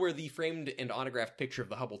the wall where the framed and autographed picture of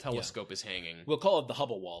the Hubble telescope is hanging. We'll call it the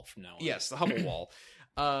Hubble wall from now on. Yes, the Hubble wall.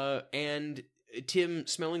 And Tim,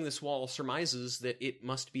 smelling this wall, surmises that it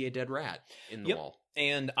must be a dead rat in the wall.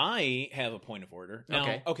 And I have a point of order.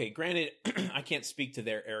 Now, okay, granted, I can't speak to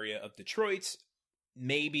their area of Detroit.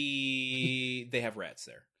 Maybe they have rats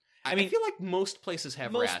there. I mean, I feel like most places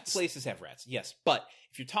have rats. Most places have rats, yes. But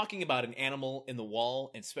if you're talking about an animal in the wall,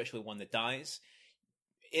 and especially one that dies,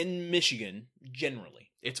 in Michigan,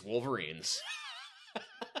 generally. It's wolverines.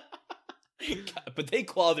 But they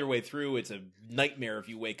claw their way through. It's a nightmare if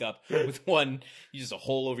you wake up with one, just a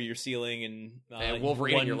hole over your ceiling and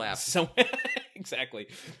Wolverine in your lap. Exactly.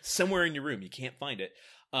 Somewhere in your room. You can't find it.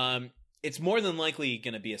 It's more than likely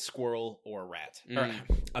going to be a squirrel or a rat. Or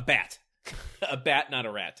a bat. A bat, not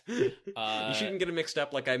a rat. You shouldn't get them mixed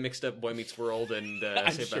up like I mixed up Boy Meets World and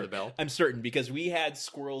Saved by the Bell. I'm certain, because we had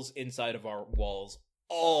squirrels inside of our walls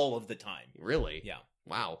all of the time. Really? Yeah.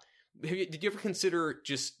 Wow. Did you ever consider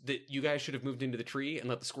just that you guys should have moved into the tree and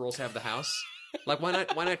let the squirrels have the house? Like, why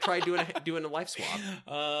not try doing a life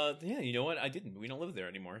swap? Yeah, you know what? I didn't. We don't live there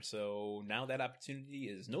anymore, so now that opportunity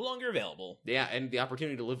is no longer available. Yeah, and the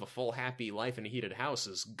opportunity to live a full, happy life in a heated house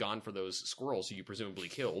is gone for those squirrels who you presumably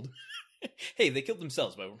killed. Hey, they killed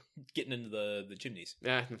themselves by getting into the chimneys.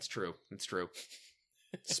 Yeah, that's true. That's true.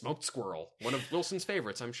 Smoked squirrel, one of Wilson's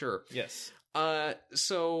favorites, I'm sure. Yes.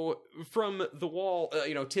 So from the wall,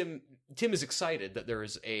 Tim is excited that there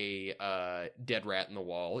is a dead rat in the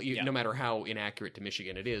wall, no matter how inaccurate to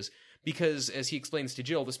Michigan it is, because as he explains to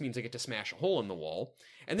Jill, this means I get to smash a hole in the wall.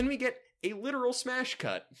 And then we get a literal smash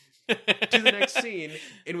cut to the next scene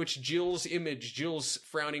in which Jill's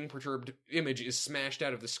frowning, perturbed image is smashed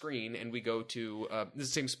out of the screen, and we go to the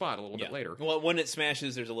same spot a little bit later. Well, when it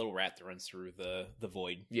smashes, there's a little rat that runs through the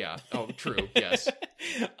void. Yeah. Oh, true. Yes.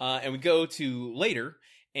 And we go to later,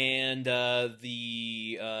 and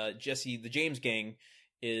the James gang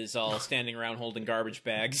is all standing around holding garbage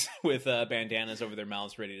bags with bandanas over their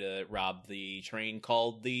mouths, ready to rob the train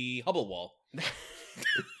called the Hubble Wall.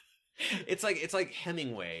 It's like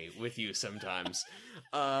Hemingway with you sometimes.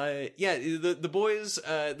 The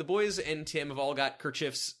boys and Tim have all got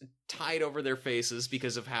kerchiefs tied over their faces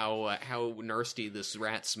because of how nasty this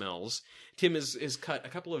rat smells. Tim is cut a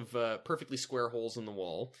couple of perfectly square holes in the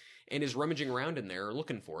wall and is rummaging around in there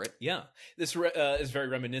looking for it. Yeah, this is very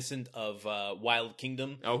reminiscent of Wild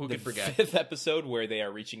Kingdom. Oh, who could forget? 5th episode where they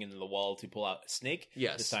are reaching into the wall to pull out a snake.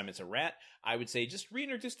 Yes. This time it's a rat. I would say just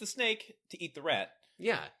reintroduce the snake to eat the rat.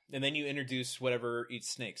 Yeah. And then you introduce whatever eats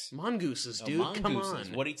snakes. Mongooses, dude. Come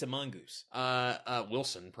on. What eats a mongoose?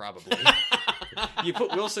 Wilson, probably. You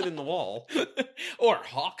put Wilson in the wall. Or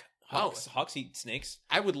hawk. Hawks eat snakes.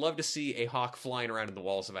 I would love to see a hawk flying around in the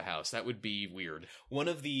walls of a house. That would be weird. One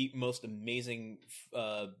of the most amazing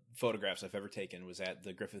photographs I've ever taken was at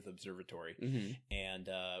the Griffith Observatory. Mm-hmm. And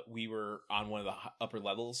we were on one of the upper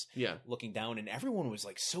levels looking down, and everyone was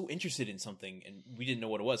like so interested in something, and we didn't know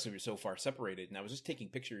what it was, so we were so far separated. And I was just taking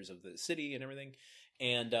pictures of the city and everything.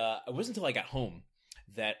 And it wasn't until I got home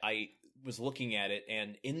that I was looking at it,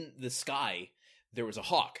 and in the sky there was a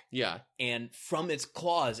hawk. Yeah. And from its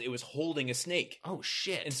claws, it was holding a snake. Oh,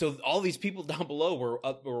 shit. And so all these people down below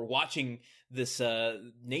were watching this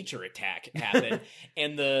nature attack happen.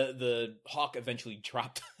 And the hawk eventually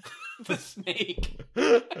dropped the snake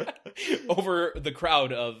over the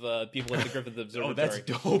crowd of people at the Griffith Observatory. Oh, that's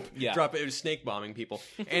dope. Yeah. It was snake bombing people.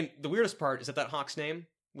 And the weirdest part is that hawk's name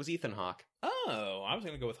was Ethan Hawke. Oh, I was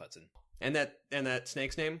going to go with Hudson. And that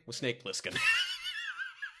snake's name was Snake Plissken.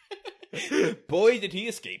 Boy, did he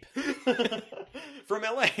escape. From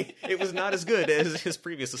LA. It was not as good as his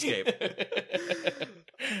previous escape.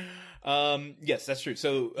 Yes, that's true.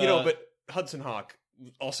 So but Hudson Hawk,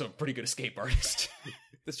 also a pretty good escape artist.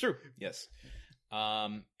 That's true. Yes.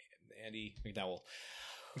 Andy McDowell.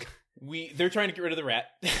 They're trying to get rid of the rat.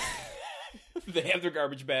 They have their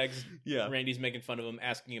garbage bags. Yeah. Randy's making fun of him,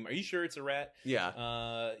 asking him, "Are you sure it's a rat?"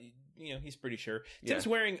 Yeah. He's pretty sure. Tim's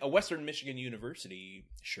wearing a Western Michigan University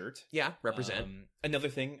shirt. Yeah, represent. Another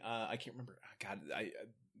thing, I can't remember.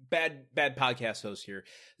 Bad podcast host here.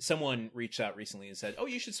 Someone reached out recently and said, "Oh,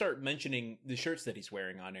 you should start mentioning the shirts that he's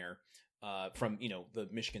wearing on air." From the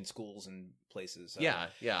Michigan schools and places. Yeah.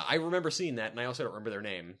 I remember seeing that, and I also don't remember their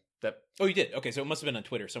name. Oh, you did? Okay, so it must have been on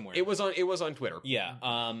Twitter somewhere. It was on Twitter. Yeah.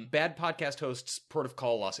 Bad podcast hosts, port of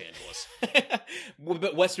call, Los Angeles.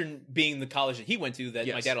 But Western being the college that he went to, that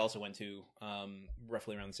Yes. my dad also went to,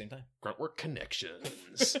 roughly around the same time. Gruntwork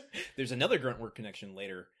Connections. There's another Gruntwork connection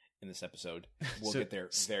later in this episode. We'll get there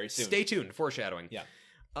very soon. Stay tuned. Foreshadowing. Yeah.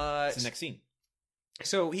 It's the next scene.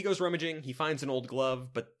 So he goes rummaging. He finds an old glove,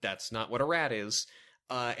 but that's not what a rat is.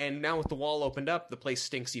 And now with the wall opened up, the place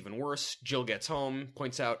stinks even worse. Jill gets home,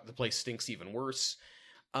 points out the place stinks even worse.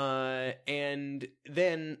 And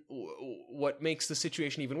then what makes the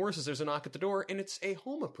situation even worse is there's a knock at the door, and it's a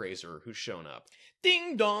home appraiser who's shown up.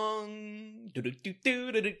 Ding dong.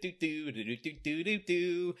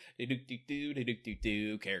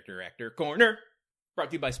 Character actor corner. Brought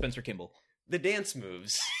to you by Spencer Kimball. The dance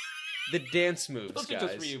moves. The dance moves, Those are guys.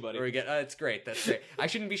 just for you, buddy. Where we get, it's great. That's great. I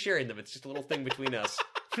shouldn't be sharing them. It's just a little thing between us.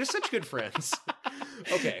 We're such good friends.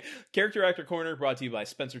 Okay. Character actor corner brought to you by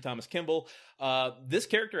Spencer Thomas Kimball. This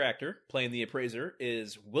character actor playing the appraiser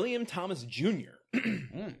is William Thomas Jr.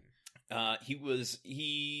 Is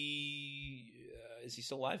he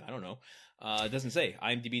still alive? I don't know. It doesn't say.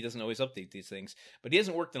 IMDb doesn't always update these things, but he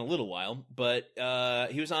hasn't worked in a little while. But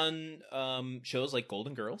he was on shows like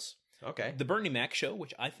Golden Girls. Okay. The Bernie Mac Show,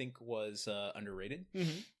 which I think was underrated.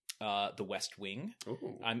 Mm-hmm. The West Wing.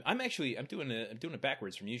 Ooh. I'm doing it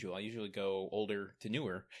backwards from usual. I usually go older to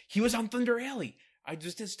newer. He was on Thunder Alley. I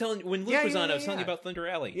just telling you, when Luke was on, I was telling you about Thunder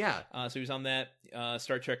Alley. Yeah. So he was on that.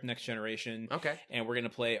 Star Trek Next Generation. Okay. And we're gonna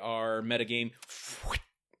play our metagame.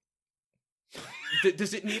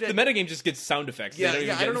 Does it need a... The metagame just gets sound effects. Yeah,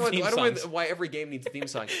 I don't know why every game needs a theme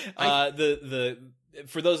song.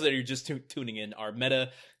 For those that are just tuning in, our meta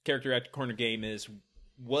character actor corner game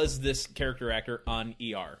was this character actor on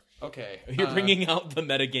ER? Okay. You're bringing out the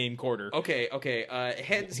metagame quarter. Okay.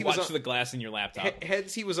 Heads, he Watch was on... the glass in your laptop.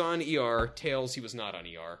 Heads, he was on ER. Tails, he was not on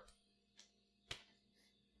ER.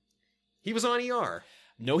 He was on ER.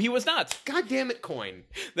 No, he was not. God damn it, coin.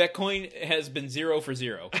 That coin has been 0 for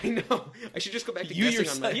 0. I know. I should just go back to guessing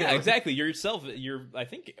on that. Yeah, exactly. You're I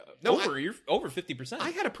think, you're over 50%.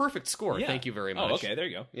 I had a perfect score. Yeah. Thank you very much. Oh, okay. There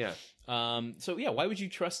you go. Yeah. So, yeah, why would you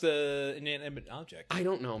trust an inanimate object? I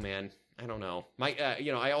don't know, man. I don't know.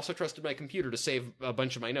 I also trusted my computer to save a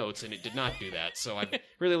bunch of my notes, and it did not do that. So I've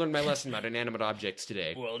really learned my lesson about inanimate objects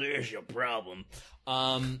today. Well, there's your problem.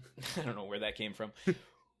 I don't know where that came from.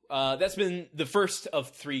 That's been the first of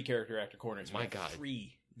 3 character actor corners. My God.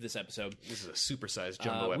 3 this episode. This is a supersized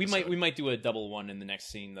jumbo we episode. might do a double one in the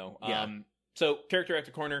next scene though. Yeah. So character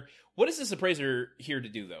actor corner. What is this appraiser here to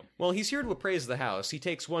do though? Well, he's here to appraise the house. He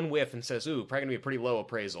takes one whiff and says, "Ooh, probably gonna be a pretty low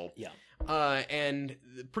appraisal." Yeah. And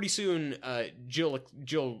pretty soon, Jill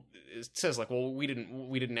says like, "Well, we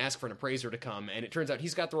didn't ask for an appraiser to come," and it turns out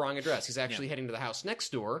he's got the wrong address. He's actually heading to the house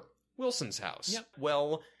next door, Wilson's house. Yep.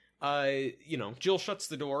 Well, Jill shuts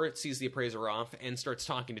the door, it sees the appraiser off, and starts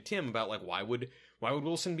talking to Tim about like why would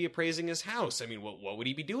Wilson be appraising his house? I mean, what would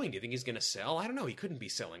he be doing? Do you think he's going to sell? I don't know. He couldn't be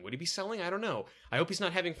selling. Would he be selling? I don't know. I hope he's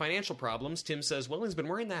not having financial problems. Tim says, well, he's been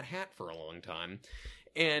wearing that hat for a long time.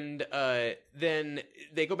 And then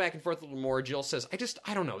they go back and forth a little more. Jill says,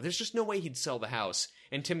 I don't know. There's just no way he'd sell the house.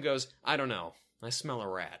 And Tim goes, I don't know. I smell a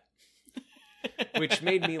rat. Which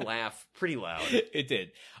made me laugh pretty loud. It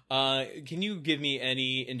did. Can you give me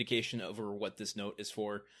any indication over what this note is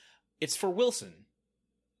for? It's for Wilson.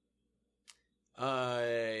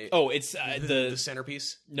 It's the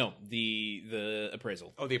centerpiece. No, the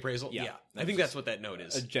appraisal. Oh, the appraisal. Yeah, I think that's what that note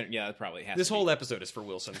is. Yeah, it probably has. This to whole be. episode is for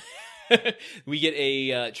Wilson. We get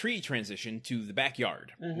a tree transition to the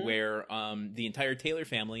backyard where the entire Taylor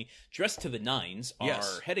family, dressed to the nines, are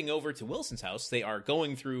heading over to Wilson's house. They are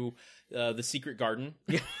going through the secret garden,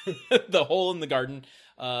 the hole in the garden,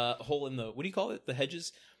 hole in the, what do you call it? The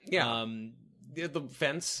hedges? Yeah. The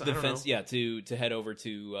fence. The fence, yeah, to head over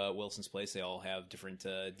to Wilson's place. They all have different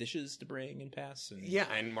dishes to bring and pass. And, yeah,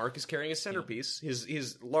 and Mark is carrying a centerpiece,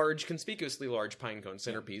 his large, conspicuously large pine cone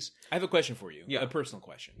centerpiece. I have a question for you. Yeah. A personal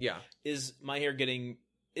question. Yeah. Is my hair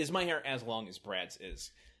as long as Brad's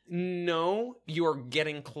is? No, you're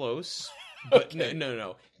getting close. But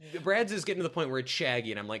no. Brad's is getting to the point where it's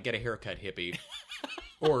shaggy, and I'm like, get a haircut, hippie.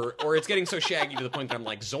 or it's getting so shaggy to the point that I'm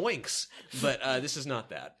like, zoinks. But this is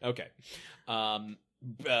not that. Okay.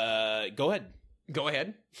 Go ahead. Go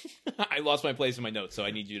ahead. I lost my place in my notes, so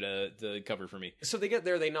I need you to cover for me. So they get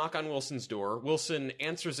there, they knock on Wilson's door. Wilson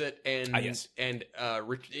answers it, and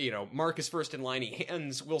Mark is first in line. He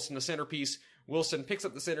hands Wilson the centerpiece. Wilson picks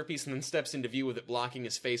up the centerpiece and then steps into view with it blocking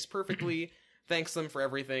his face perfectly. Thanks them for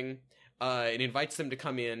everything, and invites them to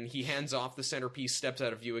come in. He hands off the centerpiece, steps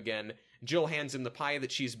out of view again. Jill hands him the pie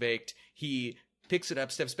that she's baked. He picks it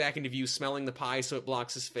up, steps back into view, smelling the pie so it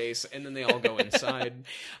blocks his face, and then they all go inside.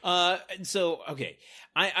 Okay.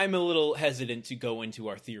 I'm a little hesitant to go into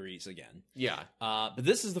our theories again. Yeah. But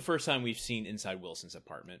this is the first time we've seen inside Wilson's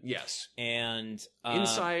apartment. Yes. And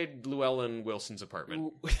inside Llewellyn Wilson's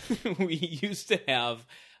apartment. We used to have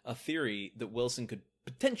a theory that Wilson could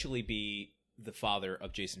potentially be the father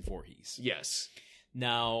of Jason Voorhees. Yes.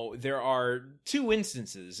 Now, there are 2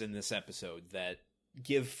 instances in this episode that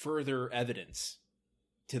give further evidence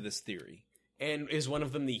to this theory. And is one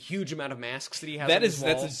of them the huge amount of masks that he has That's on his a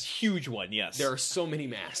walls? huge one, yes. There are so many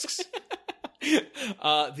masks.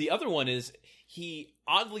 The other one is he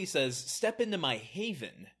oddly says, step into my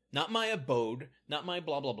haven, not my abode, not my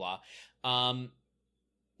blah, blah, blah. Not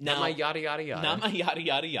my yada, yada, yada. Not my yada,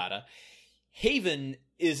 yada, yada. Haven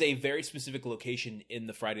is a very specific location in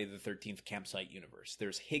the Friday the 13th campsite universe.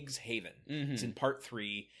 There's Higgs Haven. Mm-hmm. It's in part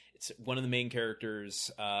 3. It's one of the main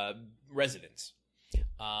characters' residence.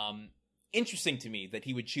 Interesting to me that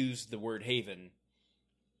he would choose the word haven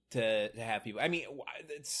to have people. I mean,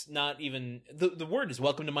 it's not even the word is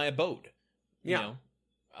welcome to my abode. You know?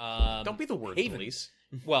 Don't be the word haven. police.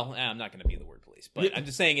 Well, I'm not going to be the word police, but I'm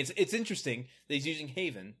just saying it's interesting that he's using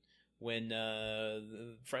haven when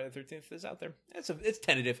Friday the 13th is out there. It's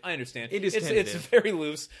tentative. I understand. It is tentative. It's very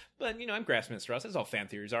loose, but I'm grasping at straws. That's all fan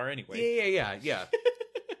theories are anyway. Yeah.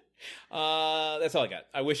 That's all I got.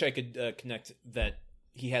 I wish I could connect that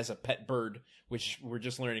he has a pet bird, which we're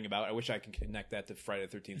just learning about. I wish I could connect that to Friday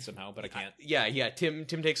the 13th somehow, but I can't. Yeah. Tim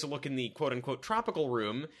takes a look in the quote-unquote tropical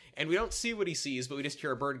room, and we don't see what he sees, but we just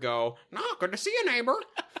hear a bird go, "No, good to see you, neighbor."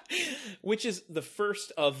 Which is the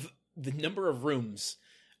first of the number of rooms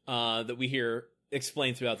that we hear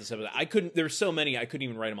explained throughout this episode. There's so many, I couldn't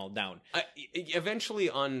even write them all down. Eventually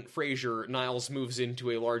on Frasier, Niles moves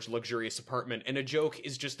into a large luxurious apartment, and a joke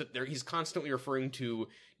is just that he's constantly referring to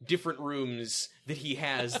different rooms that he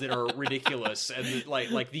has that are ridiculous, and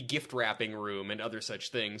like the gift wrapping room and other such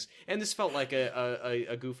things. And this felt like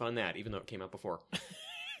a goof on that, even though it came out before.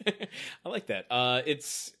 I like that.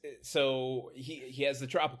 It's so he has the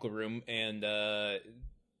tropical room, and I'm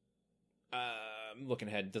looking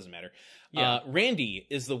ahead. It doesn't matter. Yeah. Randy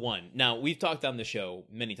is the one. Now, we've talked on the show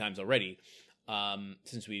many times already,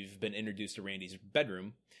 since we've been introduced to Randy's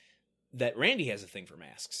bedroom, that Randy has a thing for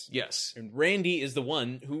masks. Yes. And Randy is the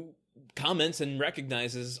one who comments and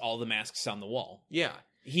recognizes all the masks on the wall. Yeah.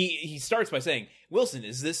 He starts by saying, "Wilson,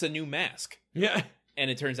 is this a new mask?" Yeah. And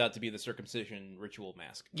it turns out to be the circumcision ritual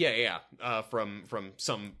mask. Yeah. From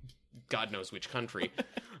some God knows which country.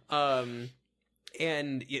 So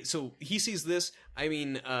he sees this. I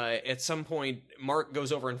mean, at some point, Mark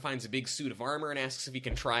goes over and finds a big suit of armor and asks if he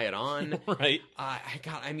can try it on. Right.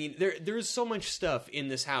 I mean, there's so much stuff in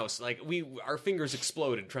this house. Like, our fingers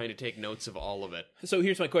exploded trying to take notes of all of it. So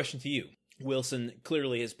here's my question to you. Wilson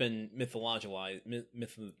clearly has been mythologized.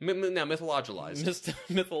 Mythologized.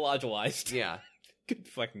 Mythologized. Yeah. Good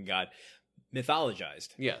fucking God. Mythologized.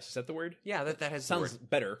 Yes. Is that the word? Yeah, that has Sounds the word.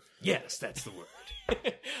 better. Yes, that's the word.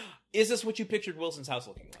 Is this what you pictured Wilson's house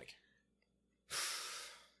looking like?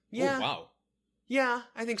 Yeah. Oh, wow. Yeah,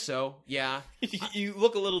 I think so. Yeah. You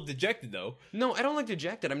look a little dejected, though. No, I don't look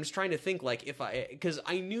dejected. I'm just trying to think, like, because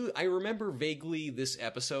I remember vaguely this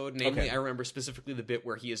episode. Namely, Okay. I remember specifically the bit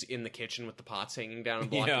where he is in the kitchen with the pots hanging down and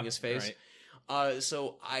blocking his face. Right.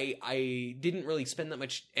 So I didn't really spend that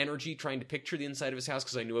much energy trying to picture the inside of his house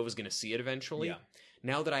because I knew I was going to see it eventually. Yeah.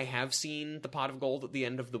 Now that I have seen the pot of gold at the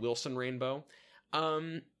end of the Wilson Rainbow,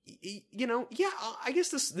 I guess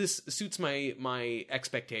this suits my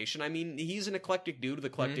expectation. I mean, he's an eclectic dude with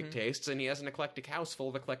eclectic tastes, and he has an eclectic house full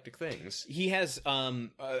of eclectic things. He has,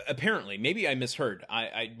 apparently, maybe I misheard.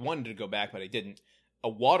 I wanted to go back, but I didn't. A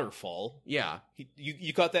waterfall. Yeah.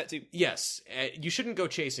 You caught that too? Yes. You shouldn't go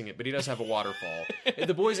chasing it, but he does have a waterfall.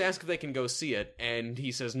 The boys ask if they can go see it, and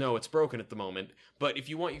he says, no, it's broken at the moment. But if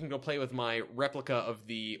you want, you can go play with my replica of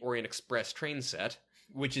the Orient Express train set.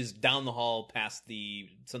 Which is down the hall past the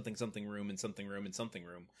something room and something room and something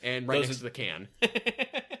room. And right next to the can.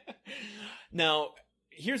 Now,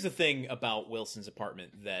 here's the thing about Wilson's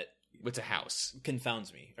apartment that... It's a house.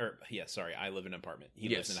 Confounds me. I live in an apartment. He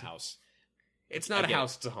lives in a house. It's not a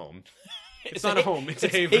house, it's a home. It's not a home, it's a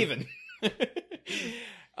haven.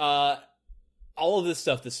 All of this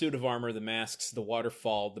stuff, the suit of armor, the masks, the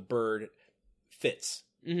waterfall, the bird, fits.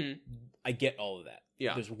 Mm-hmm. I get all of that.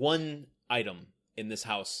 Yeah. There's one item in this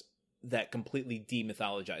house that completely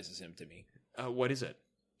demythologizes him to me. What is it?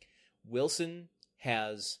 Wilson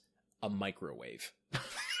has a microwave.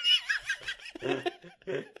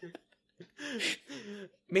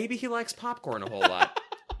 Maybe he likes popcorn a whole lot.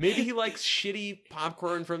 Maybe he likes shitty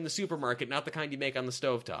popcorn from the supermarket, not the kind you make on the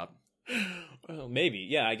stovetop. Well, maybe.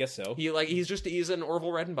 Yeah, I guess so. He's an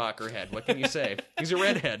Orville Redenbacher head. What can you say? He's a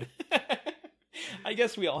redhead. I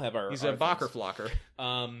guess we all have our... He's a Bacher flocker.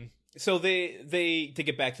 So they to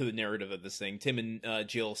get back to the narrative of this thing, Tim and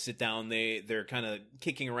Jill sit down. They're kind of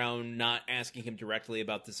kicking around, not asking him directly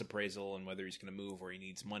about this appraisal and whether he's going to move or he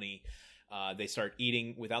needs money. They start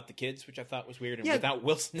eating without the kids, which I thought was weird, and without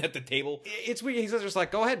Wilson at the table. It's weird. He says, just like,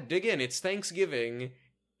 go ahead, dig in. It's Thanksgiving.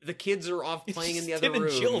 The kids are off playing in the other room. Tim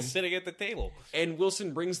and Jill sitting at the table. And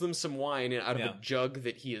Wilson brings them some wine out of a jug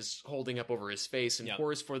that he is holding up over his face and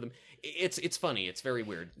pours for them. It's funny. It's very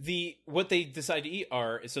weird. What they decide to eat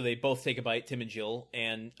so they both take a bite, Tim and Jill,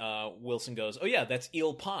 and Wilson goes, "Oh yeah, that's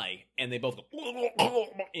eel pie," and they both go,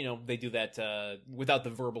 they do that without the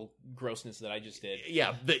verbal grossness that I just did.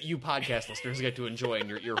 Yeah, that you podcast listeners get to enjoy in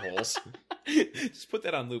your ear holes. Just put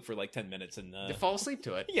that on loop for like 10 minutes and you fall asleep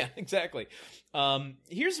to it. Yeah, exactly.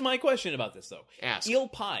 Here's my question about this though. Ask. Eel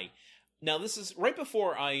pie. Now this is right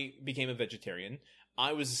before I became a vegetarian.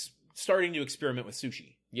 I was starting to experiment with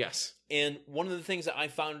sushi. Yes. And one of the things that I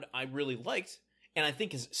found I really liked, and I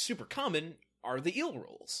think is super common, are the eel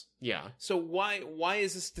rolls. Yeah. So why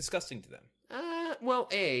is this disgusting to them?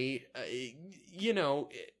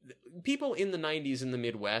 People in the 90s in the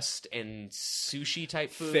Midwest and sushi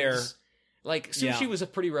type foods. Fair. Like, sushi was a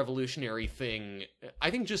pretty revolutionary thing, I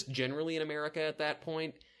think just generally in America at that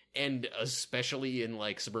point, and especially in,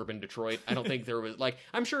 like, suburban Detroit. I don't think there was, like,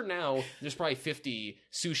 I'm sure now there's probably 50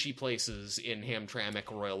 sushi places in Hamtramck,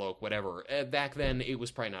 Royal Oak, whatever. Back then, it was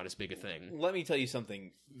probably not as big a thing. Let me tell you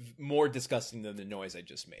something more disgusting than the noise I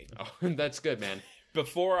just made. Oh, that's good, man.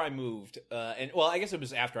 Before I moved, I guess it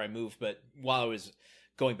was after I moved, but while I was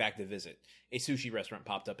going back to visit, a sushi restaurant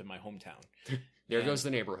popped up in my hometown. There goes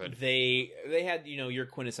the neighborhood. They had, your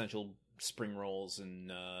quintessential spring rolls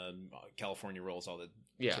and California rolls, all the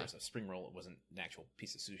sort of stuff. Spring roll, it wasn't an actual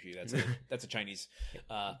piece of sushi. That's a Chinese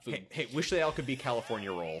food. Hey, wish they all could be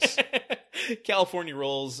California rolls. California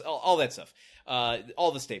rolls, all that stuff.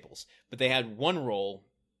 All the staples. But they had one roll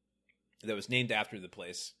that was named after the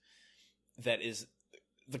place that is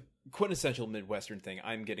the quintessential Midwestern thing.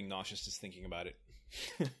 I'm getting nauseous just thinking about it.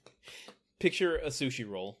 Picture a sushi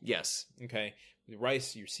roll. Yes. Okay. With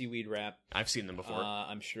rice, your seaweed wrap. I've seen them before.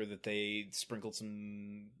 I'm sure that they sprinkled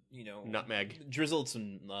some, nutmeg. Drizzled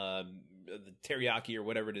some the teriyaki or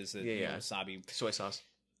whatever it is. Wasabi. Soy sauce.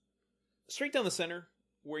 Straight down the center,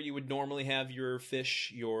 where you would normally have your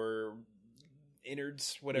fish, your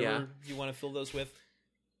innards, whatever you want to fill those with.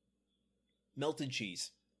 Melted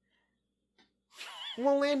cheese.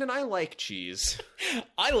 Well, Landon, I like cheese.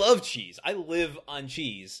 I love cheese. I live on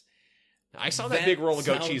cheese. I saw that big roll of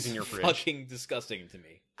goat sounds cheese in your fridge. Fucking disgusting to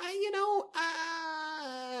me.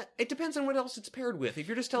 It depends on what else it's paired with. If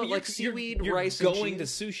you're just telling like seaweed, you're rice, going and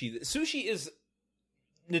to cheese. sushi. Sushi is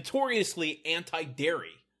notoriously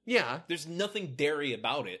anti-dairy. Yeah. There's nothing dairy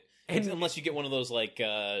about it, And- unless you get one of those like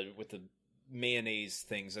with the mayonnaise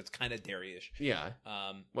things. That's kind of dairy-ish. Yeah.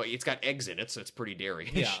 Well, it's got eggs in it, so it's pretty dairy.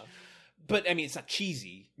 Yeah, but I mean, it's not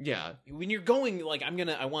cheesy. Yeah. When you're going like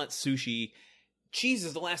I want sushi. Cheese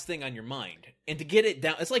is the last thing on your mind, and to get it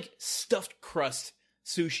down, it's like stuffed crust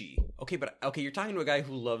sushi. Okay, but you're talking to a guy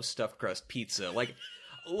who loves stuffed crust pizza. Like,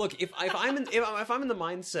 look, if I'm in the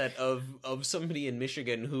mindset of somebody in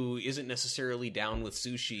Michigan who isn't necessarily down with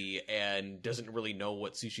sushi and doesn't really know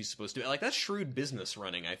what sushi's supposed to be, like that's shrewd business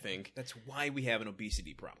running, I think. That's why we have an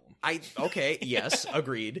obesity problem. Yes,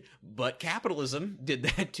 agreed. But capitalism did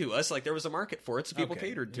that to us. Like there was a market for it, so people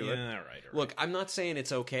catered to it. Yeah, all right. Look, I'm not saying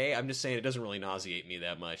it's okay. I'm just saying it doesn't really nauseate me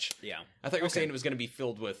that much. Yeah. I thought you were saying it was going to be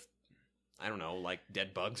filled with, I don't know, like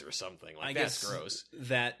dead bugs or something. Like, that's gross.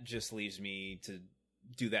 That just leaves me to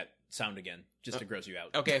do that sound again, just to gross you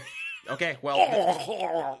out. Okay.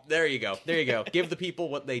 Well, there you go. Give the people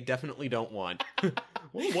what they definitely don't want.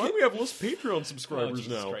 Well, why do we have less Patreon subscribers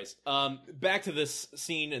Jesus now? Christ. Back to this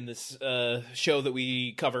scene in this show that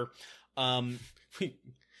we cover.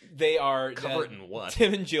 They are Cover it in what?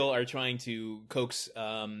 Tim and Jill are trying to coax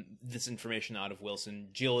this information out of Wilson.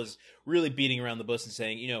 Jill is really beating around the bush and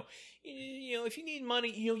saying, if you need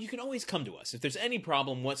money, you can always come to us. If there's any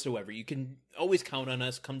problem whatsoever, you can always count on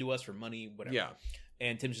us. Come to us for money, whatever. Yeah.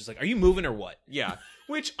 And Tim's just like, "Are you moving or what?" Yeah.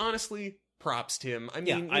 Which honestly, props Tim. I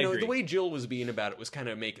mean, I agree. the way Jill was being about it was kind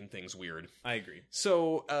of making things weird. I agree.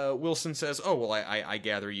 So Wilson says, "Oh well, I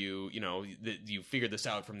gather you you figured this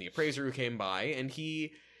out from the appraiser who came by," and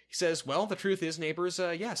he says, "Well, the truth is, neighbors,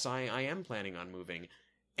 yes, I am planning on moving,"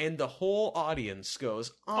 and the whole audience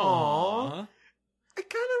goes, "Aww." I kind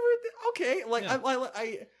of okay. Like Yeah.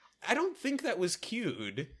 I don't think that was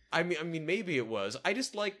cued. I mean, maybe it was. I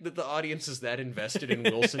just like that the audience is that invested in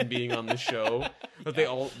Wilson being on the show that they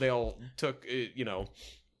all took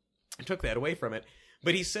took that away from it.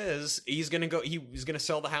 But he says he's gonna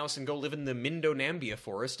sell the house and go live in the Mindonambia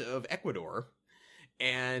forest of Ecuador,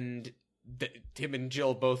 and Tim and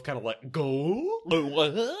Jill both kind of let go.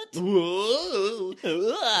 What? Whoa!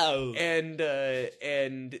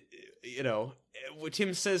 And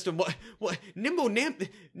Tim says to him, what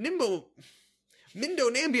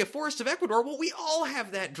Mindonambia forest of Ecuador? Well, we all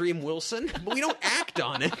have that dream, Wilson, but we don't act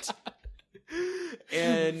on it.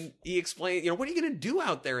 And he explained, what are you going to do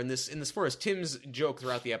out there in this forest? Tim's joke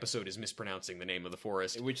throughout the episode is mispronouncing the name of the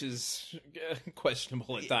forest, Which is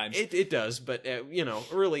questionable at times. It does, but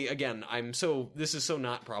really, again, this is so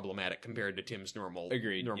not problematic compared to Tim's normal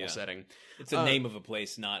setting. It's a name of a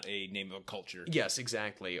place, not a name of a culture. Yes,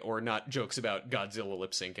 exactly, or not jokes about Godzilla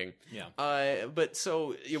lip syncing. Yeah. But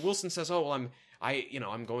so Wilson says, "Oh, well,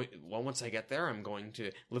 I'm going. Well, once I get there, I'm going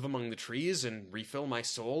to live among the trees and refill my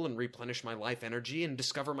soul and replenish my life energy and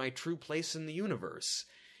discover my true place in the universe."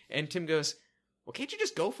 And Tim goes, "Well, can't you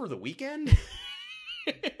just go for the weekend?"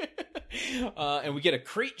 And we get a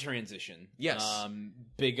crate transition. Yes.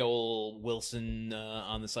 Big ol' Wilson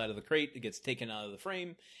on the side of the crate. It gets taken out of the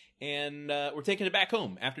frame. And we're taking it back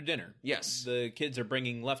home after dinner. Yes. The kids are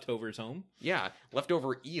bringing leftovers home. Yeah,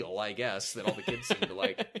 leftover eel, I guess, that all the kids seem to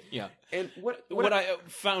like. Yeah. And what I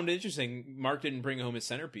found interesting, Mark didn't bring home his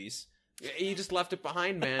centerpiece. He just left it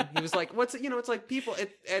behind, man. He was like, "What's it?" It's like people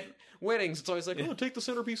at weddings. It's always like, "Oh, take the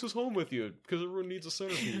centerpieces home with you because everyone needs a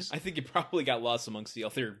centerpiece." I think it probably got lost amongst the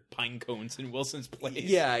other pine cones in Wilson's place.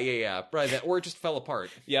 Yeah. Right, that, or it just fell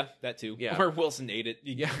apart. Yeah, that too. Yeah. Or Wilson ate it.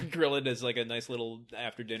 You Yeah. grill it as like a nice little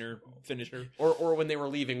after dinner finisher. Or when they were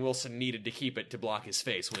leaving, Wilson needed to keep it to block his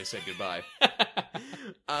face when he said goodbye.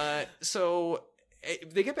 So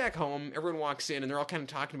they get back home, everyone walks in, and they're all kind of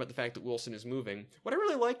talking about the fact that Wilson is moving. What I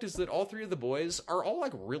really liked is that all three of the boys are all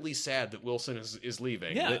like really sad that Wilson is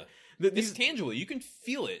leaving. Yeah. That It's tangible. You can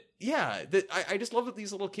feel it. Yeah, I just love that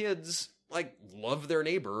these little kids like love their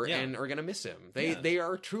neighbor and are gonna miss him. They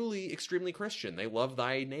are truly extremely Christian. They love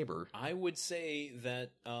thy neighbor. I would say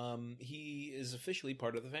that he is officially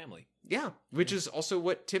part of the family. Yeah, which is also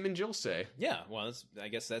what Tim and Jill say. Yeah, well, I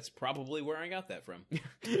guess that's probably where I got that from.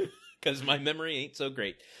 Because my memory ain't so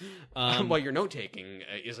great. Well, your note taking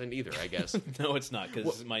isn't either, I guess. No, it's not.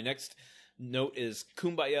 Because my next note is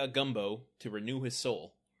Kumbaya Gumbo to renew his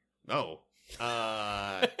soul. Oh.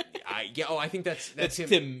 I think that's him.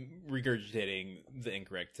 Tim regurgitating the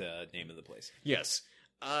incorrect name of the place. Yes.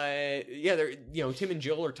 They're, Tim and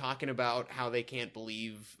Jill are talking about how they can't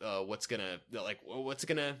believe what's gonna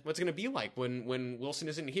be like when Wilson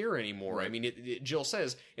isn't here anymore. Right. I mean, Jill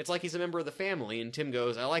says it's like he's a member of the family, and Tim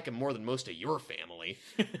goes, "I like him more than most of your family."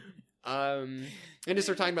 And as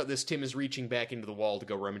they're talking about this, Tim is reaching back into the wall to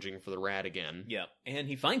go rummaging for the rat again. Yeah, and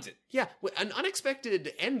he finds it. Yeah, an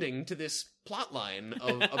unexpected ending to this plot line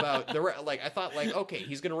about the rat. Like, I thought, okay,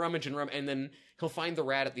 he's gonna rummage and then he'll find the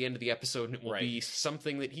rat at the end of the episode, and it will be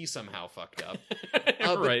something that he somehow fucked up.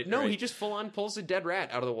 But no, he just full on pulls a dead rat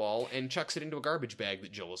out of the wall and chucks it into a garbage bag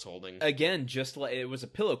that Jill was holding. Again, just like it was a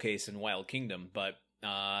pillowcase in Wild Kingdom, but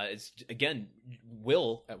it's again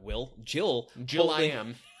Jill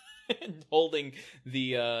holding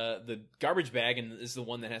the garbage bag, and is the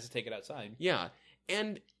one that has to take it outside. Yeah,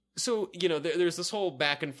 and so there's this whole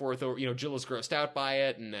back and forth. Jill is grossed out by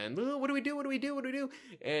it, and then what do we do?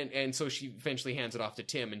 And so she eventually hands it off to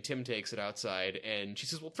Tim, and Tim takes it outside, and she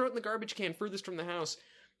says, "Well, throw it in the garbage can furthest from the house."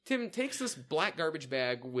 Tim takes this black garbage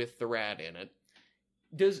bag with the rat in it.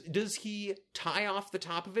 Does he tie off the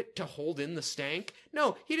top of it to hold in the stank?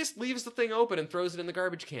 No, he just leaves the thing open and throws it in the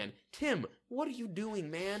garbage can. Tim, what are you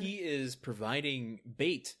doing, man? He is providing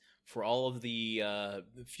bait for all of the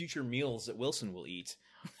future meals that Wilson will eat.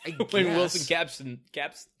 When Wilson caps them in the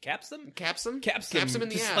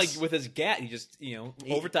ass, like with his gat. He just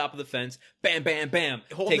over top of the fence, bam, bam, bam,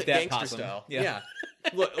 take that possum style. Yeah.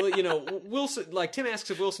 Look, Wilson. Like Tim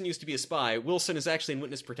asks if Wilson used to be a spy. Wilson is actually in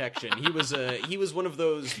witness protection. He was one of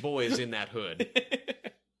those boys in that hood.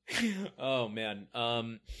 Oh man.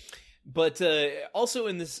 But also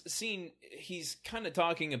in this scene, he's kind of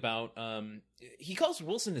talking about. He calls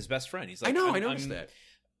Wilson his best friend. He's like, I noticed that.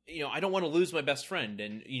 I don't want to lose my best friend,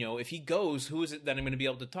 and if he goes, who is it that I'm going to be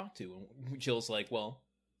able to talk to? And Jill's like, well,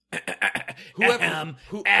 whoever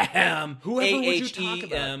would you talk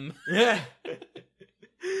about?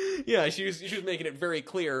 Yeah, she was making it very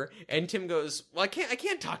clear, and Tim goes, "Well, I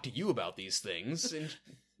can't talk to you about these things." And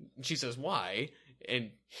she says, "Why?"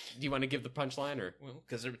 And do you want to give the punchline, or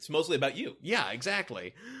because it's mostly about you? Yeah,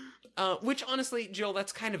 exactly. Which, honestly, Jill,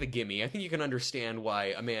 that's kind of a gimme. I think you can understand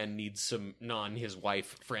why a man needs some his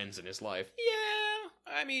wife friends in his life.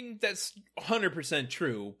 Yeah, I mean, that's 100%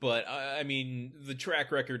 true, but I mean, the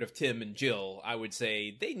track record of Tim and Jill, I would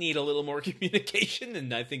say they need a little more communication,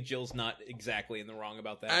 and I think Jill's not exactly in the wrong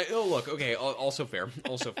about that. Look, okay, also fair.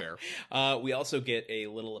 Also fair. We also get a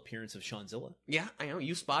little appearance of Seanzilla. Yeah, I know,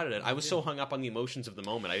 you spotted it. I was so hung up on the emotions of the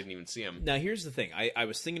moment, I didn't even see him. Now, here's the thing. I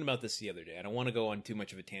was thinking about this the other day. I don't want to go on too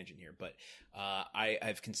much of a tangent here, but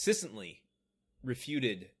I've consistently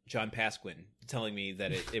refuted John Pasquin telling me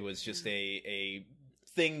that it was just a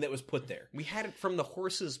thing that was put there. We had it from the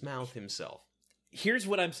horse's mouth himself. Here's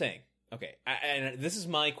what I'm saying. Okay, and this is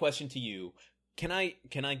my question to you. Can I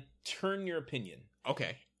turn your opinion?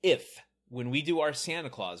 Okay. If, when we do our Santa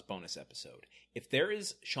Claus bonus episode, if there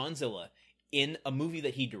is Seanzilla in a movie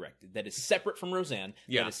that he directed that is separate from Roseanne,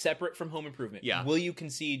 that is separate from Home Improvement, will you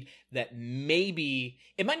concede that maybe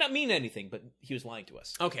it might not mean anything, but he was lying to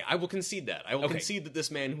us? Okay, I will concede that. I will concede that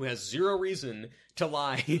this man who has zero reason to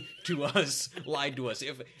lie to us lied to us,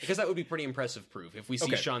 because that would be pretty impressive proof if we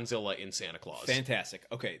see Seanzilla in Santa Claus. Fantastic.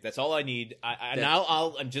 Okay, that's all I need.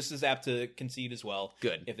 I'm just as apt to concede as well.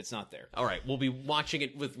 Good. If it's not there. All right, we'll be watching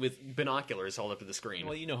it with binoculars held up to the screen.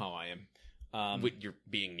 Well, you know how I am. You're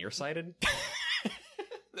being nearsighted?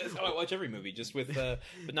 That's how I watch every movie, just with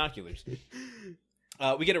binoculars.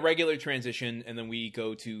 We get a regular transition, and then we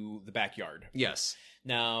go to the backyard. Yes.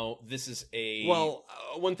 Now, this is a... Well,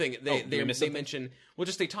 one thing, they mention... Well,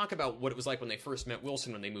 they talk about what it was like when they first met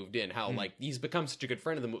Wilson when they moved in, how, he's become such a good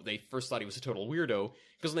friend of them. They first thought he was a total weirdo,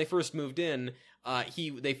 because when they first moved in,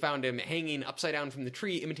 they found him hanging upside down from the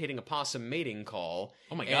tree, imitating a possum mating call.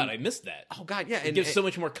 Oh my God, I missed that. Oh God, yeah. It gives so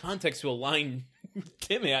much more context to a line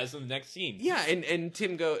Tim has in the next scene. Yeah, and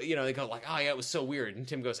Tim they go like, oh yeah, it was so weird. And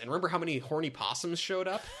Tim goes, and remember how many horny possums showed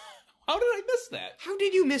up? How did I miss that? How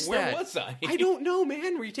did you miss that? Where was I? I don't know,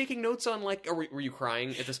 man. Were you taking notes on or were you crying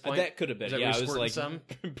at this point? That could have been. Yeah, I was like some?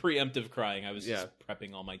 preemptive crying. I was just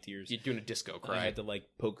prepping all my tears. You're doing a disco cry. I had to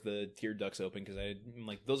poke the tear ducts open because I'm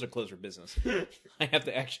like, those are closed for business. I have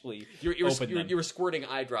to actually open them. You were squirting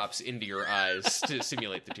eye drops into your eyes to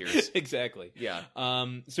simulate the tears. Exactly. Yeah.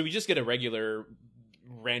 So we just get a regular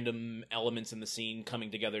random elements in the scene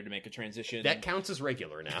coming together to make a transition. That counts as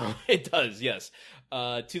regular now. It does, yes.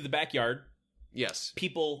 To the backyard. Yes.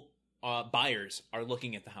 People, buyers, are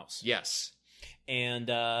looking at the house. Yes. And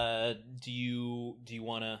do you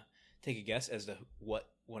want to take a guess as to what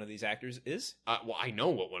one of these actors is? Well, I know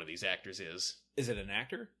what one of these actors is. Is it an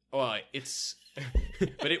actor? It's...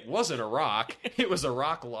 but it wasn't a rock. It was a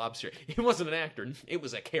rock lobster. It wasn't an actor. It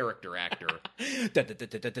was a character actor.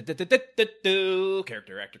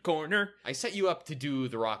 Character actor corner. I set you up to do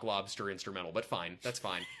the rock lobster instrumental, but fine. That's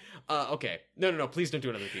fine. Okay. No. Please don't do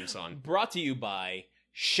another theme song. Brought to you by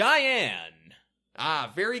Cheyenne.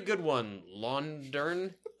 Very good one,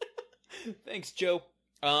 Laundern. Thanks, Joe.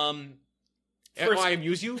 I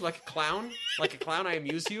amuse you like a clown? Like a clown, I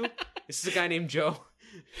amuse you? This is a guy named Joe.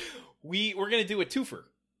 We're gonna do a twofer.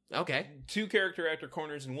 Okay. 2 character actor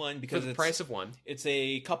corners in one because for the price of one. It's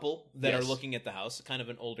a couple that Yes. are looking at the house, kind of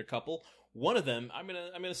an older couple. One of them, I'm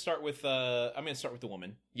gonna start with the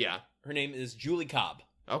woman. Yeah. Her name is Julie Cobb.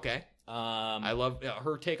 Okay. I love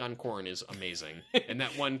her take on corn is amazing, and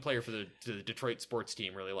that one player for the Detroit sports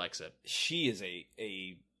team really likes it. She is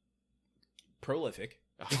a prolific.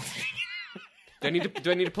 Do I need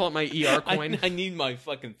to pull out my ER coin? I need my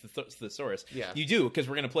fucking thesaurus. Yeah. You do, because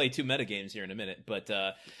we're going to play 2 metagames here in a minute. But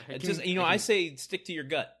I say stick to your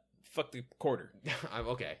gut. Fuck the quarter.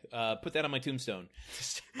 Okay. Put that on my tombstone.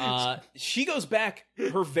 She goes back.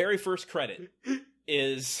 Her very first credit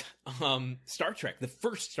is Star Trek. The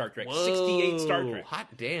first Star Trek. Whoa, 68 Star Trek. Hot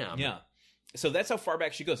damn. Yeah. So that's how far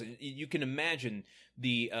back she goes. You can imagine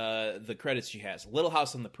the credits she has: Little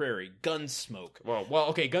House on the Prairie, Gunsmoke. Well,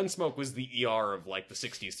 okay. Gunsmoke was the ER of like the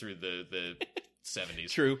 60s through the 70s.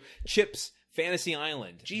 True. Chips, Fantasy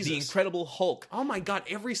Island, Jesus. The Incredible Hulk. Oh my god!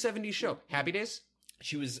 Every 70s show. Happy Days.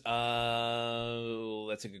 She was.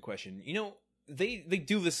 That's a good question. You know, they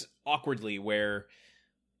do this awkwardly where.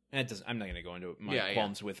 I'm not going to go into my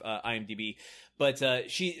qualms with IMDb, but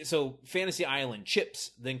Fantasy Island,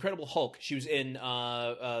 Chips, The Incredible Hulk. She was in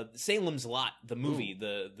Salem's Lot, the movie,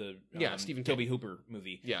 the Stephen Toby King. Hooper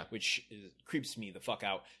movie, which creeps me the fuck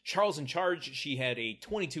out. Charles in Charge. She had a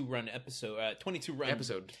 22 episode.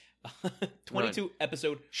 22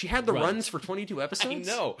 episode. She had the runs for 22 episodes.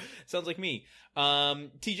 I know. Sounds like me.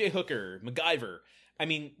 T.J. Hooker, MacGyver. I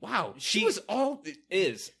mean, wow, she was all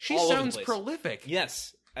is. She all over the sounds place. prolific.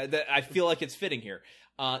 Yes. I feel like it's fitting here.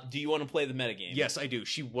 Do you want to play the metagame? Yes, I do.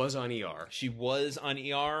 She was on ER. She was on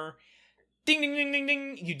ER. Ding, ding, ding, ding,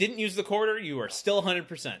 ding. You didn't use the quarter. You are still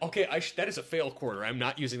 100%. Okay, that is a failed quarter. I'm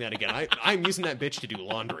not using that again. I'm using that bitch to do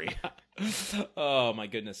laundry. Oh, my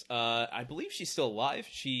goodness. I believe she's still alive.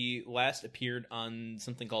 She last appeared on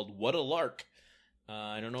something called What a Lark.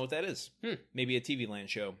 I don't know what that is. Maybe a TV Land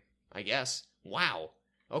show. I guess. Wow.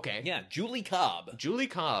 Okay. Yeah, Julie Cobb. Julie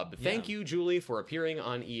Cobb. Thank you, Julie, for appearing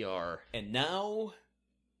on ER. And now,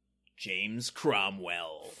 James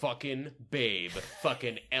Cromwell. Fucking babe.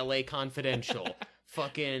 Fucking LA Confidential.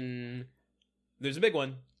 Fucking... There's a big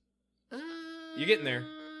one. You're getting there.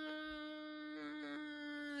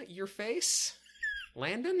 Your face?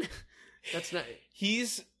 Landon? That's not...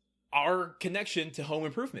 He's our connection to Home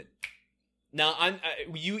Improvement. Now,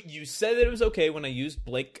 you said that it was okay when I used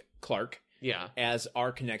Blake Clark. Yeah. As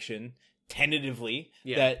our connection, tentatively,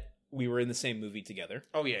 that we were in the same movie together.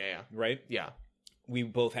 Oh, yeah. Right? Yeah. We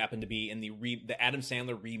both happened to be in the Adam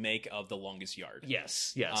Sandler remake of The Longest Yard.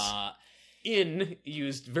 Yes.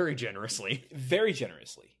 Used very generously. Very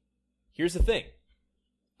generously. Here's the thing.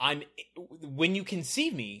 When you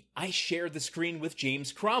conceive me, I share the screen with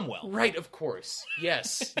James Cromwell. Right, of course.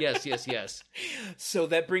 Yes. So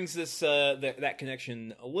that brings this that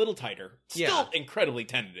connection a little tighter. Still incredibly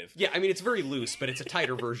tentative. Yeah, I mean it's very loose, but it's a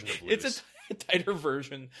tighter version of loose. It's a tighter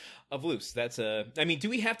version of loose. That's I mean, do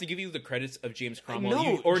we have to give you the credits of James Cromwell?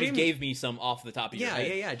 No, you already gave me some off the top of your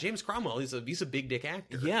head. Yeah. James Cromwell, he's a big dick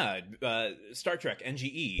actor. Yeah, Star Trek,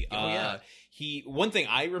 NGE. Yeah. One thing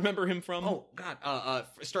I remember him from. Oh God,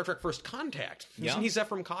 Star Trek: First Contact. Yeah. Isn't he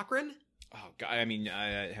Ephraim Cochrane? Oh God, I mean,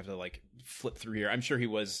 I have to flip through here. I'm sure he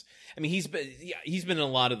was. I mean, he's been in a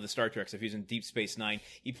lot of the Star Trek stuff. He's in Deep Space Nine.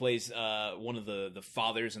 He plays one of the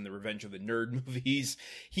fathers in the Revenge of the Nerd movies.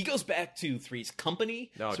 He goes back to Three's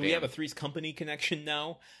Company, we have a Three's Company connection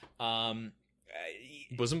now.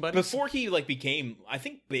 Bosom buddies. Before he became, I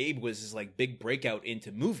think Babe was his big breakout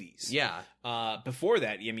into movies. Yeah. Before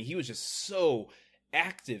that, I mean, he was just so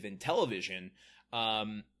active in television.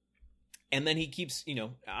 And then he keeps,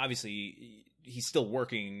 obviously he's still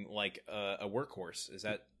working like a workhorse. Is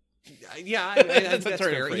that? Yeah, that's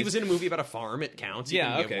fair. He was in a movie about a farm. It counts.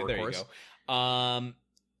 Okay, there you go.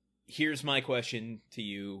 Here's my question to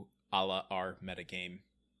you, a la our metagame.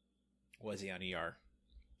 Was he on ER?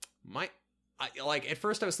 At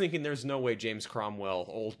first I was thinking there's no way James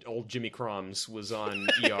Cromwell, old Jimmy Croms, was on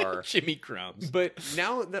ER. Jimmy Croms. But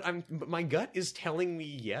now that my gut is telling me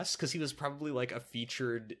yes, because he was probably a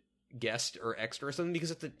featured guest or extra or something,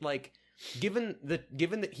 because given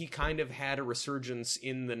that he kind of had a resurgence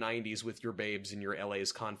in the 90s with Your Babes and Your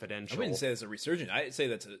LA's Confidential. I wouldn't say that's a resurgence. I'd say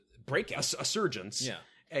that's a breakout. A surgence. Yeah.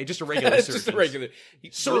 Just a regular surgence. Just a regular.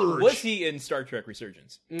 Surge. Was he in Star Trek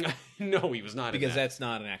Resurgence? No, he was not. Because in that. that's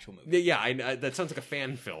not an actual movie. Yeah, that sounds like a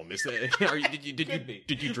fan film. Is that?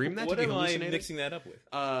 Did you dream that? What did you am I hallucinate mixing that up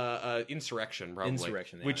with? Insurrection, probably.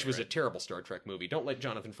 Insurrection, yeah, which was right. a terrible Star Trek movie. Don't let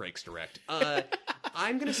Jonathan Frakes direct.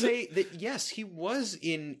 I'm going to say that yes, he was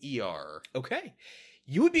in ER. Okay.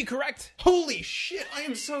 You would be correct. Holy shit, I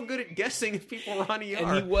am so good at guessing if people are on ER.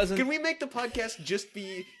 And he wasn't... Can we make the podcast just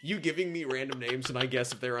be you giving me random names and I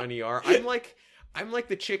guess if they're on ER? I'm like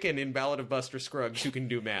the chicken in Ballad of Buster Scruggs who can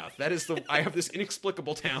do math. I have this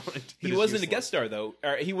inexplicable talent. He wasn't a guest star, though.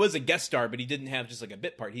 Or he was a guest star, but he didn't have just like a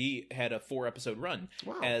bit part. He had a 4-episode run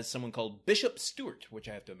as someone called Bishop Stewart, which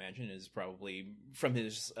I have to imagine is probably from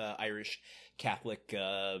his Irish Catholic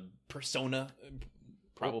persona.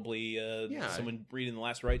 Probably someone reading the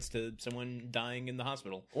last rites to someone dying in the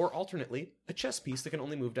hospital. Or alternately, a chess piece that can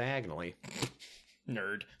only move diagonally.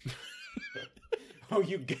 Nerd. Oh,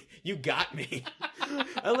 you got me.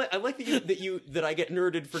 I like that I get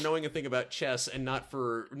nerded for knowing a thing about chess and not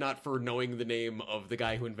for knowing the name of the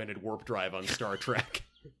guy who invented warp drive on Star Trek.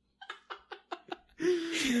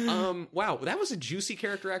 Wow, that was a juicy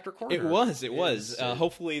character actor corner. It was.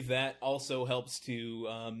 Hopefully that also helps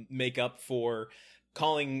to make up for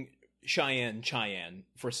calling Cheyenne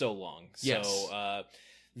for so long. Yes. So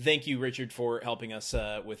thank you, Richard, for helping us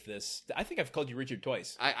with this. I think I've called you Richard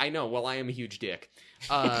twice. I know. Well, I am a huge dick.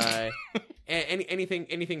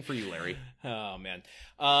 Anything for you, Larry? Oh man.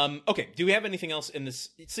 Okay. Do we have anything else in this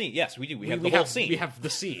scene? Yes, we do. We have the whole scene. We have the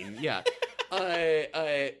scene. Yeah.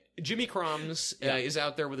 Jimmy Croms is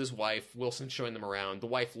out there with his wife. Wilson's showing them around. The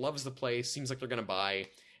wife loves the place. Seems like they're going to buy.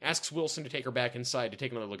 Asks Wilson to take her back inside to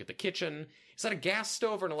take another look at the kitchen. Is that a gas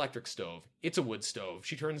stove or an electric stove? It's a wood stove.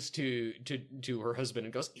 She turns to her husband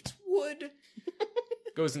and goes, "It's wood."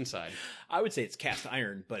 Goes inside. I would say it's cast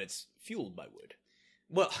iron, but it's fueled by wood.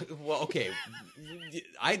 Well, okay.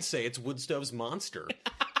 I'd say it's wood stove's monster.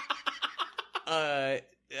 And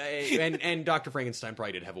Dr. Frankenstein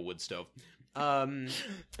probably did have a wood stove.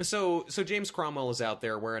 So James Cromwell is out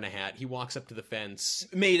there wearing a hat. He walks up to the fence,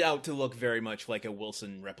 made out to look very much like a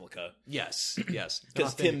Wilson replica. Yes. Because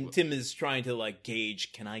Tim is trying to like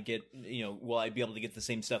gauge, can I get, will I be able to get the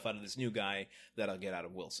same stuff out of this new guy that I'll get out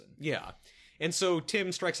of Wilson? Yeah. And so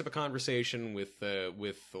Tim strikes up a conversation with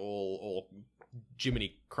old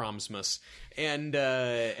Jiminy Cromsmus, and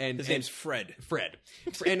his name's Fred.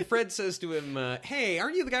 And Fred says to him, "Hey,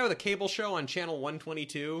 aren't you the guy with a cable show on channel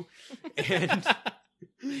 122?" And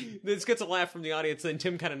this gets a laugh from the audience. Then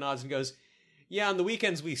Tim kind of nods and goes, "Yeah, on the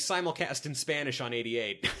weekends we simulcast in Spanish on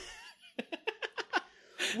 88."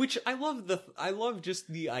 Which I love just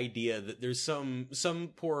the idea that there's some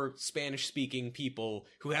poor Spanish-speaking people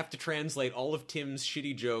who have to translate all of Tim's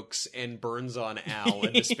shitty jokes and burns on Al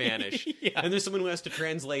into Spanish. Yeah. And there's someone who has to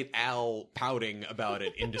translate Al pouting about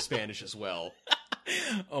it into Spanish as well.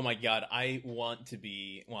 Oh my god, I want to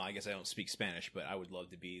be, well, I guess I don't speak Spanish, but I would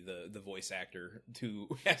love to be the voice actor who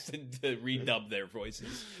has to redub their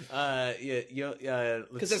voices.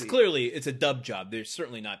 Because that's clearly, it's a dub job. They're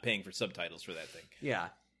certainly not paying for subtitles for that thing. Yeah.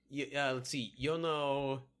 Let's see. Yo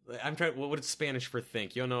no... I'm trying... What is Spanish for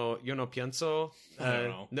think? Yo no pienso? I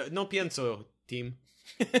don't know. No pienso, team.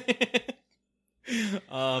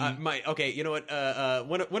 Okay, you know what?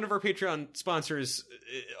 One of our Patreon sponsors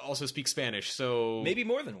also speaks Spanish, so maybe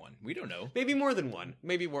more than one. We don't know. Maybe more than one.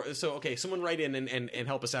 Maybe more. So okay, someone write in and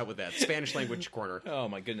help us out with that Spanish language corner. Oh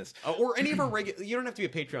my goodness. Or any of our regular. You don't have to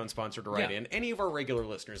be a Patreon sponsor to write in. Any of our regular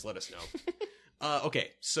listeners, let us know.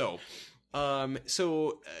 Okay, so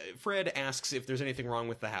Fred asks if there's anything wrong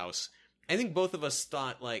with the house. I think both of us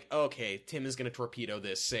thought, like, okay, Tim is going to torpedo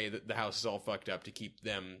this, say that the house is all fucked up to keep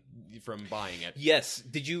them from buying it. Yes.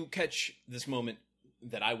 Did you catch this moment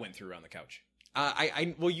that I went through on the couch?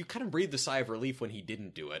 Well, you kind of breathed a sigh of relief when he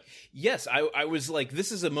didn't do it. Yes, I was like,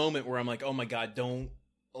 this is a moment where I'm like, oh my god, don't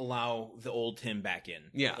allow the old Tim back in.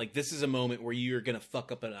 Yeah. Like, this is a moment where you're going to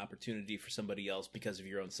fuck up an opportunity for somebody else because of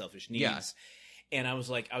your own selfish needs. Yeah. And I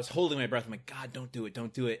was holding my breath. I'm like, God, don't do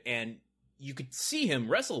it. And you could see him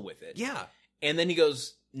wrestle with it. Yeah. And then he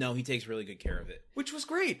goes, no, he takes really good care of it. Which was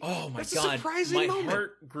great. Oh my That's god. a surprising moment. My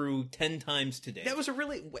heart grew 10 times today. That was a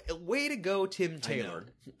really way to go, Tim Taylor.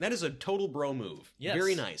 That is a total bro move. Yes.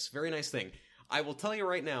 Very nice. Very nice thing. I will tell you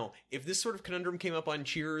right now, if this sort of conundrum came up on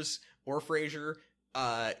Cheers or Frasier,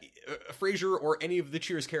 Frasier or any of the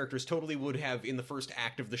Cheers characters totally would have, in the first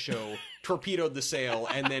act of the show, torpedoed the sale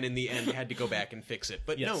and then in the end had to go back and fix it.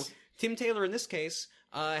 But yes. no, Tim Taylor in this case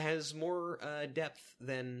has more depth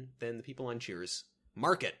than the people on Cheers.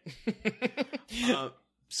 Mark it.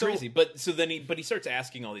 Crazy, but he starts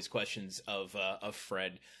asking all these questions of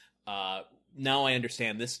Fred. Now I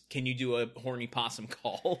understand this. Can you do a horny possum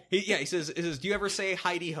call? He says, do you ever say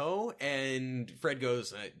Heidi Ho? And Fred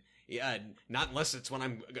goes, yeah, not unless it's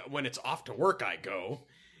when it's off to work I go.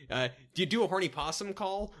 Do you do a horny possum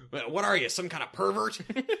call? What are you, some kind of pervert?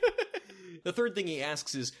 The third thing he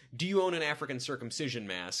asks is, do you own an African circumcision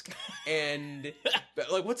mask? And,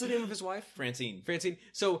 like, what's the name of his wife? Francine.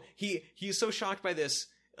 So he's so shocked by this,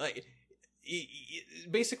 like,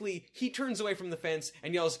 basically, he turns away from the fence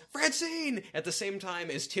and yells, Francine! At the same time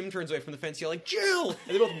as Tim turns away from the fence yelling, Jill!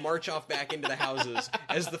 And they both march off back into the houses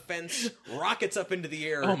as the fence rockets up into the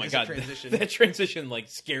air. Oh my god, that transition, like,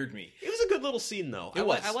 scared me. It was a good little scene, though. It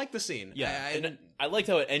was. I like the scene. Yeah, and I liked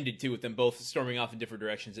how it ended, too, with them both storming off in different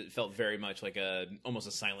directions. It felt very much like almost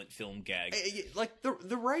a silent film gag. Like,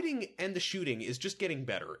 the writing and the shooting is just getting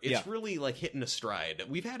better. It's really, like, hitting a stride.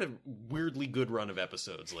 We've had a weirdly good run of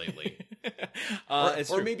episodes lately.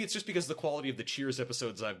 Or maybe it's just because the quality of the Cheers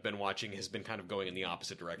episodes I've been watching has been kind of going in the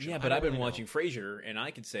opposite direction. Yeah, but I've been watching Frasier, and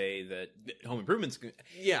I could say that Home Improvement's...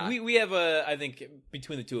 Yeah. We have I think,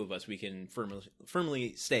 between the two of us, we can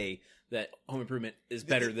firmly say that Home Improvement is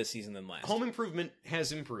better this season than last. Home Improvement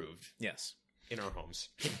has improved. Yes. In our homes.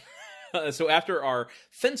 So after our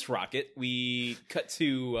fence rocket, we cut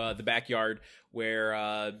to the backyard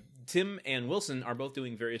where Tim and Wilson are both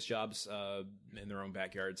doing various jobs in their own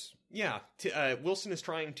backyards. Yeah, Wilson is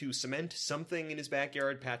trying to cement something in his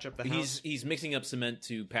backyard, patch up the house. He's mixing up cement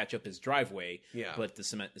to patch up his driveway, yeah. But the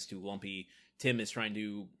cement is too lumpy. Tim is trying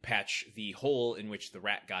to patch the hole in which the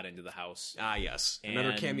rat got into the house. Ah, yes.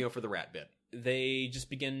 Another cameo for the rat bit. They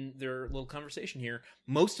just begin their little conversation here.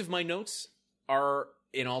 Most of my notes are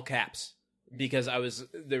in all caps because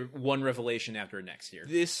there one revelation after next here.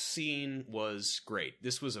 This scene was great.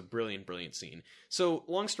 This was a brilliant, brilliant scene. So,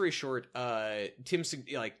 long story short, Tim,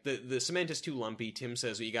 like, the cement is too lumpy. Tim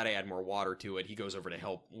says, well, you gotta add more water to it. He goes over to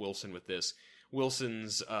help Wilson with this.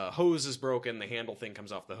 Wilson's hose is broken. The handle thing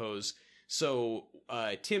comes off the hose. So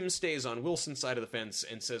Tim stays on Wilson's side of the fence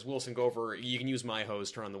and says, Wilson, go over, you can use my hose,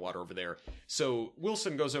 turn on the water over there. So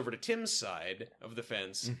Wilson goes over to Tim's side of the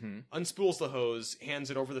fence, unspools the hose,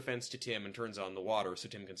 hands it over the fence to Tim, and turns on the water so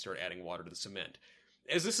Tim can start adding water to the cement.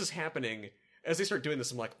 As this is happening, as they start doing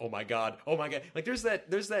this, I'm like, oh my god. Like, there's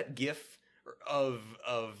that gif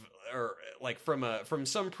or like from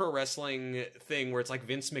some pro wrestling thing where it's like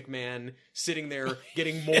Vince McMahon sitting there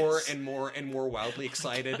getting more and more wildly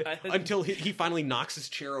excited until he finally knocks his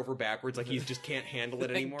chair over backwards, like he just can't handle it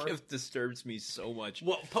anymore. It disturbs me so much.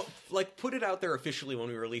 Well, put it out there officially when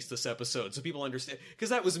we release this episode so people understand, because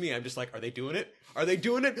that was me. I'm just like, are they doing it?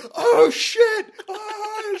 Oh shit!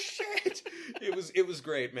 It was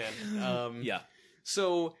great, man. Yeah.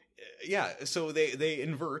 So they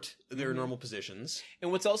invert their normal positions.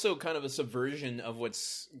 And what's also kind of a subversion of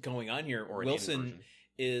what's going on here, or Wilson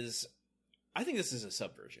is... I think this is a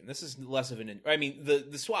subversion. This is less of an... I mean,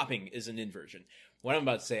 the swapping is an inversion. What I'm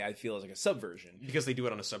about to say, I feel, is like a subversion. Because they do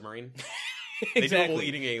it on a submarine? Exactly. They do it while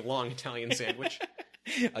eating a long Italian sandwich?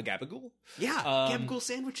 A gabagool? Yeah, gabagool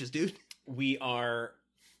sandwiches, dude. The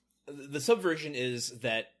subversion is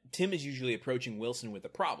that Tim is usually approaching Wilson with a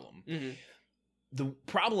problem. Mm-hmm. The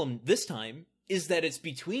problem this time is that it's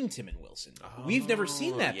between Tim and Wilson. We've never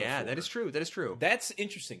seen that before. Yeah, that is true. That's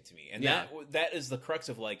interesting to me. And that is the crux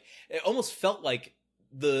of, like, it almost felt like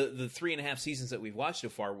the 3.5 seasons that we've watched so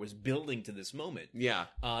far was building to this moment. Yeah.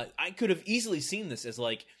 I could have easily seen this as,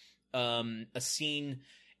 like, a scene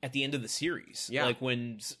at the end of the series. Yeah. Like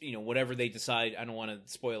when, whatever they decide, I don't want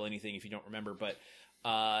to spoil anything if you don't remember, but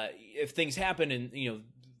if things happen and,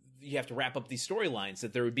 you have to wrap up these storylines,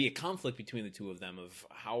 that there would be a conflict between the two of them of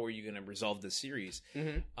how are you going to resolve this series.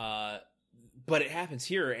 Mm-hmm. But it happens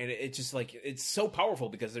here, and it's just like, it's so powerful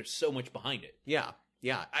because there's so much behind it. Yeah.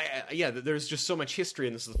 There's just so much history,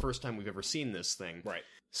 and this is the first time we've ever seen this thing. Right.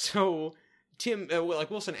 So Tim,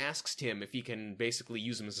 Wilson asks Tim if he can basically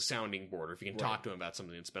use him as a sounding board, or if he can talk to him about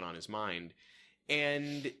something that's been on his mind.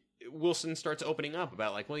 And Wilson starts opening up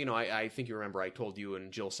about, like, well, I think you remember I told you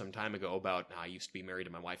and Jill some time ago about I used to be married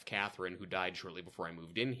to my wife, Catherine, who died shortly before I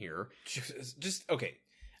moved in here. Okay.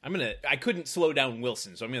 I couldn't slow down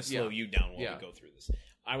Wilson, so I'm going to slow you down while we go through this.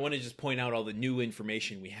 I want to just point out all the new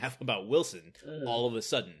information we have about Wilson all of a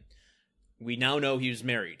sudden. We now know he was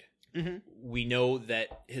married. Mm-hmm. We know that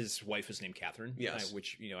his wife is named Catherine. Yes.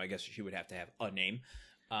 Which, I guess she would have to have a name.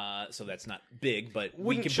 So that's not big, but Wouldn't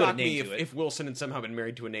we can shock put a name me to it. if Wilson had somehow been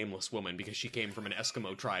married to a nameless woman because she came from an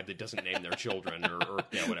Eskimo tribe that doesn't name their children, or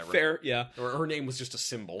yeah, whatever. Fair, yeah. Or her name was just a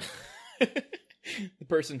symbol. The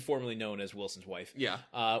person formerly known as Wilson's wife. Yeah.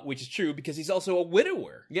 Which is true because he's also a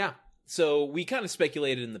widower. Yeah. So we kind of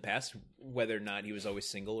speculated in the past whether or not he was always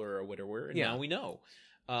single or a widower, and Yeah. now we know.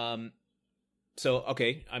 So,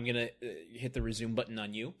 okay, I'm going to hit the resume button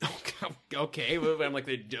on you. Okay, I'm like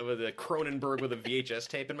the Cronenberg with a VHS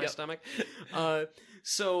tape in my stomach.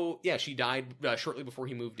 So, yeah, she died shortly before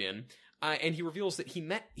he moved in. And he reveals that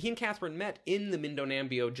he and Catherine met in the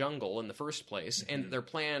Mindonambio jungle in the first place, and their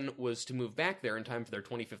plan was to move back there in time for their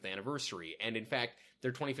 25th anniversary. And in fact,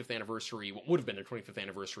 their 25th anniversary, what would have been their 25th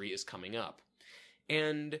anniversary, is coming up.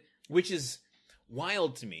 And which is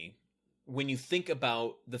wild to me when you think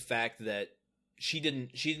about the fact that she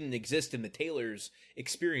didn't exist in the Taylor's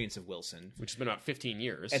experience of Wilson, which has been about 15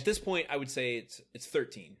 years. At this point, I would say it's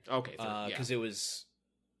 13. Okay, because it was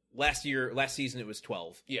last season it was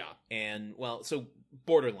 12. Yeah. And well, so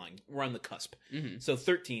borderline, we're on the cusp. Mm-hmm. So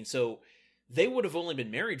 13. So they would have only been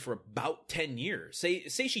married for about 10 years. Say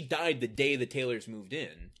she died the day the Taylors moved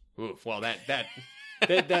in. Oof. Well, that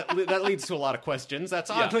leads to a lot of questions. That's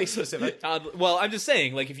oddly specific. Well, I'm just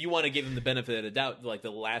saying, like, if you want to give them the benefit of the doubt, like the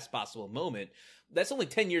last possible moment, that's only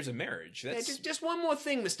 10 years of marriage. That's just one more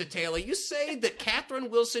thing, Mr. Taylor. You say that Catherine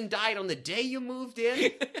Wilson died on the day you moved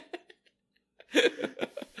in?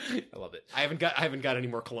 I love it. I haven't got any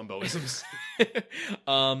more Columboisms.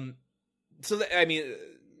 So that, I mean,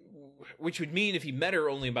 which would mean if he met her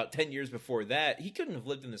only about 10 years before that, he couldn't have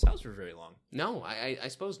lived in this house for very long. No, I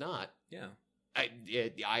suppose not. Yeah. I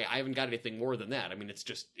haven't got anything more than that. I mean, it's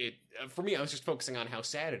just for me. I was just focusing on how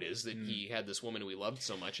sad it is that he had this woman who he loved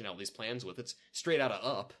so much and all these plans with. It's straight out of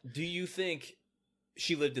Up. Do you think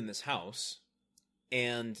she lived in this house?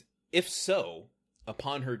 And if so,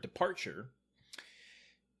 upon her departure,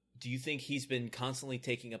 do you think he's been constantly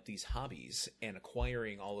taking up these hobbies and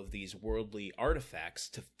acquiring all of these worldly artifacts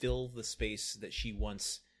to fill the space that she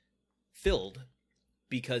once filled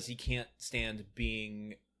because he can't stand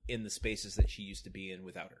being in the spaces that she used to be in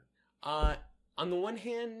without her? On the one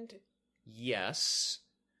hand, yes.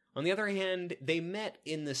 On the other hand, they met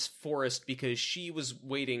in this forest because she was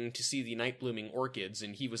waiting to see the night-blooming orchids,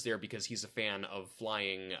 and he was there because he's a fan of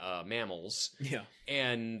flying mammals. Yeah.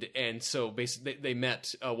 And so basically they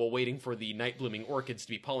met while waiting for the night-blooming orchids to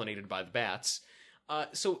be pollinated by the bats.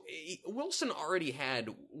 So Wilson already had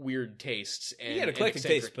weird tastes and, he had a eclectic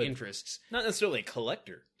taste, but interests. Not necessarily a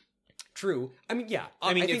collector. True. I mean, yeah.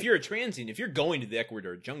 I mean, if you're a transient, if you're going to the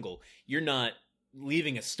Ecuador jungle, you're not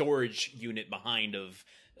leaving a storage unit behind of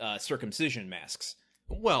circumcision masks.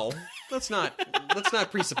 Well, let's not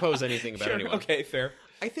presuppose anything about anyone. Okay, fair.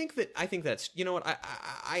 I think that's, you know what,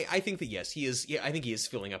 I think that yes, he is. Yeah, I think he is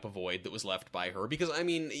filling up a void that was left by her, because I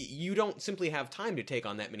mean, you don't simply have time to take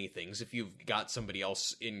on that many things if you've got somebody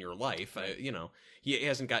else in your life. You know, he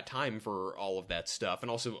hasn't got time for all of that stuff,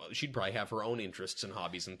 and also she'd probably have her own interests and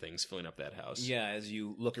hobbies and things filling up that house. Yeah, as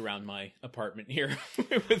you look around my apartment here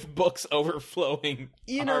with books overflowing.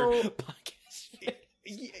 You know, podcast.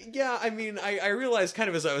 Yeah, I mean, I realized kind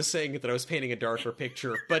of as I was saying it that I was painting a darker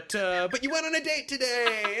picture, but you went on a date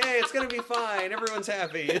today. Hey, it's gonna be fine. Everyone's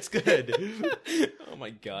happy. It's good. Oh my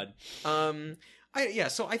god.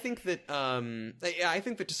 So I think that I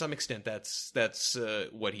think that to some extent that's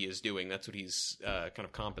what he is doing. That's what he's kind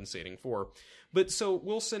of compensating for. But so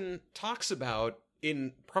Wilson talks about,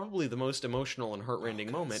 in probably the most emotional and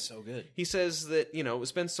heartrending moment, so good. He says that, you know,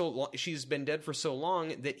 it's been so long, she's been dead for so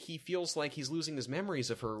long that he feels like he's losing his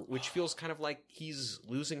memories of her, which feels kind of like he's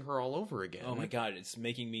losing her all over again. Oh my god, it's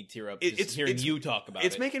making me tear up just hearing you talk about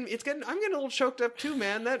it. I'm getting a little choked up too,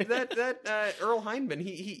 man. That Earl Hindman,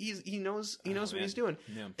 he knows what he's doing.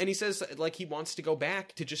 Yeah. And he says like he wants to go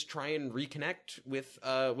back to just try and reconnect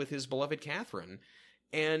with his beloved Catherine.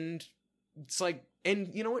 And it's like,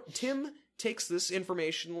 and you know what, Tim takes this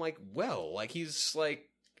information like he's like,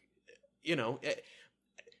 you know,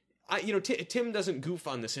 Tim doesn't goof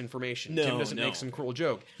on this information. No, Tim doesn't make some cruel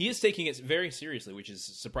joke. He is taking it very seriously, which is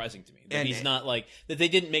surprising to me. That he's not like that. They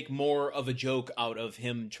didn't make more of a joke out of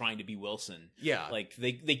him trying to be Wilson. Yeah, like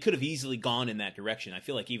they could have easily gone in that direction. I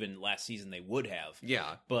feel like even last season they would have.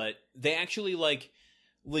 Yeah, but they actually like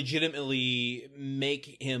legitimately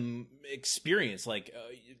make him experience like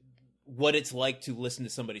what it's like to listen to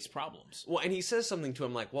somebody's problems. Well, and he says something to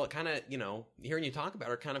him like, well, it kind of, you know, hearing you talk about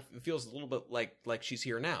her kind of feels a little bit like she's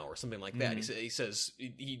here now or something like that. Mm-hmm. He says,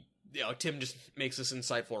 Tim just makes this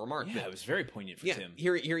insightful remark. Yeah, it was very poignant for Tim.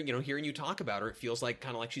 Hearing you talk about her, it feels like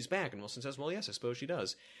kind of like she's back. And Wilson says, well, yes, I suppose she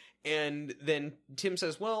does. And then Tim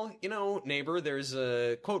says, well, you know, neighbor, there's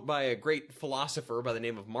a quote by a great philosopher by the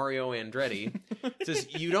name of Mario Andretti. It says,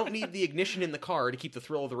 you don't need the ignition in the car to keep the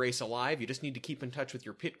thrill of the race alive. You just need to keep in touch with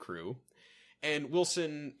your pit crew. And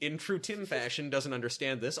Wilson, in true Tim fashion, doesn't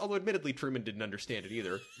understand this, although admittedly Truman didn't understand it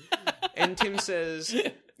either. And Tim says,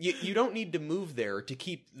 you don't need to move there to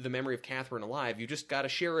keep the memory of Catherine alive. You just got to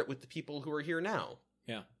share it with the people who are here now.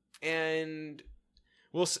 Yeah. And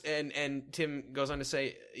Wilson and Tim goes on to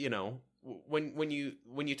say, you know, when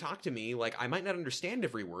you talk to me, like, I might not understand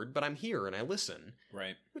every word, but I'm here and I listen.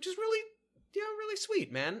 Right. Which is really, you know, really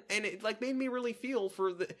sweet, man. And it, like, made me really feel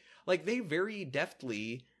for the, like, they very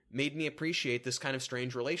deftly made me appreciate this kind of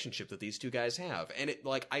strange relationship that these two guys have. And it,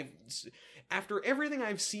 like, after everything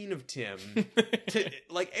I've seen of Tim,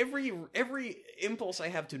 like, every impulse I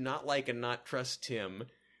have to not like and not trust Tim,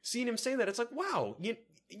 seeing him say that, it's like, wow,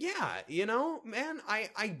 yeah, you know, man,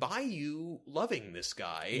 I buy you loving this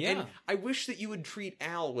guy. Yeah. And I wish that you would treat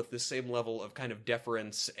Al with the same level of kind of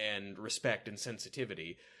deference and respect and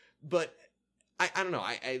sensitivity. But I don't know.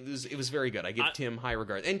 It was very good. I give Tim high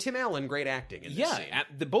regard. And Tim Allen, great acting in this scene.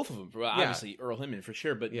 Both of them. Obviously, Earl Hindman for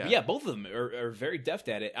sure. But yeah, both of them are very deft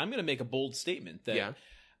at it. I'm going to make a bold statement that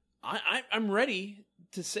I'm ready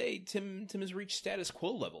to say Tim has reached status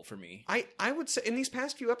quo level for me. I would say in these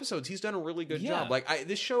past few episodes, he's done a really good job. Like,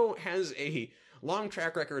 this show has a long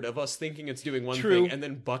track record of us thinking it's doing one thing and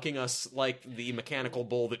then bucking us like the mechanical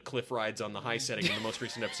bull that Cliff rides on the high setting in the most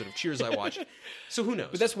recent episode of Cheers I watched. So who knows?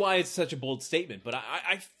 But that's why it's such a bold statement. But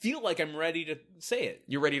I feel like I'm ready to say it.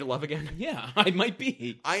 You're ready to love again? Yeah, I might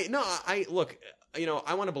be. Look, you know,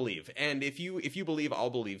 I want to believe. And if you believe, I'll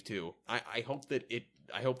believe too. I hope that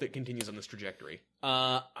it continues on this trajectory.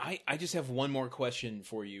 I just have one more question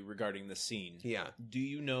for you regarding this scene. Yeah. Do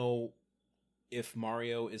you know if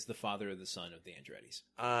Mario is the father or the son of the Andrettis?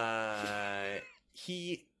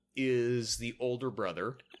 He is the older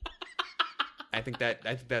brother. I think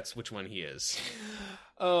that's which one he is.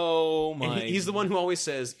 Oh my! And he's the one who always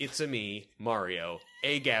says, "It's a me, Mario,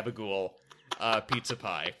 a gabagool, pizza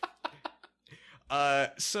pie."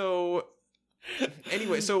 So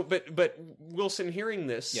anyway, but Wilson, hearing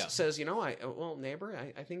this, says, you know, well, neighbor,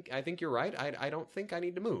 I think you're right. I don't think I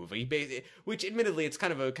need to move. Which, admittedly, it's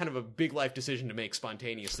kind of a big life decision to make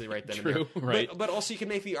spontaneously right then and there. Right. But also, you can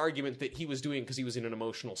make the argument that he was doing because he was in an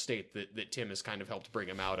emotional state that Tim has kind of helped bring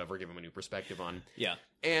him out of or give him a new perspective on. Yeah.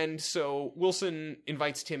 And so Wilson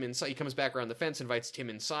invites Tim inside. He comes back around the fence, invites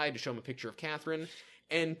Tim inside to show him a picture of Catherine,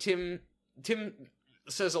 and Tim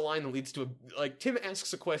says a line that leads to Tim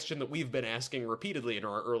asks a question that we've been asking repeatedly in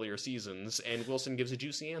our earlier seasons, and Wilson gives a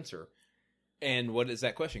juicy answer. And what is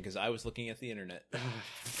that question? Because I was looking at the internet.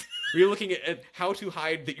 Were you looking at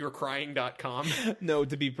howtohidethatyourcrying.com? No,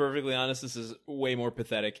 to be perfectly honest, this is way more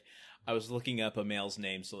pathetic. I was looking up a male's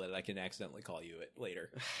name so that I can accidentally call you it later.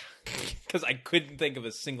 Because I couldn't think of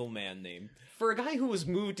a single man name. For a guy who was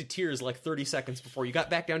moved to tears like 30 seconds before, you got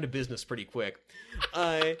back down to business pretty quick.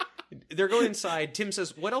 They're going inside. Tim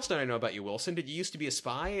says, what else did I know about you, Wilson? Did you used to be a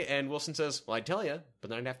spy? And Wilson says, well, I'd tell you, but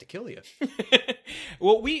then I'd have to kill you.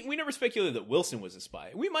 Well, we never speculated that Wilson was a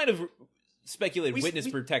spy. We might have speculated witness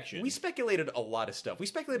protection. We speculated a lot of stuff. We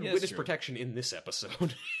speculated witness protection in this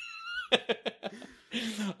episode.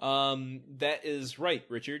 That is right,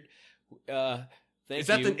 Richard. Thank Is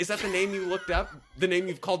that you. Is that the name you looked up? The name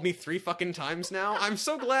you've called me 3 fucking times now? I'm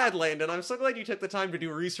so glad, Landon. I'm so glad you took the time to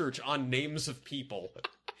do research on names of people.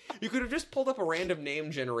 You could have just pulled up a random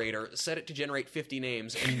name generator, set it to generate 50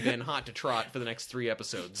 names, and been hot to trot for the next 3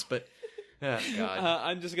 episodes. But, God.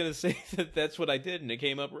 I'm just going to say that that's what I did, and it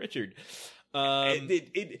came up Richard.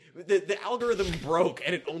 The algorithm broke,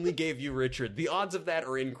 and it only gave you Richard. The odds of that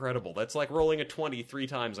are incredible. That's like rolling a 20 3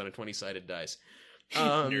 times on a 20-sided dice.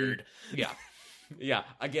 Nerd. Yeah. Yeah,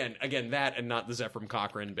 again, that and not the Zephram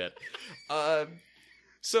Cochrane bit.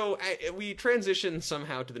 So we transition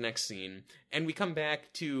somehow to the next scene, and we come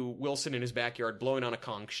back to Wilson in his backyard blowing on a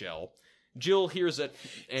conch shell. Jill hears it,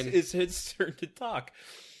 and his turn to talk.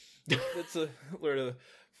 That's a Lord of the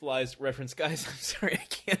Flies reference, guys. I'm sorry, I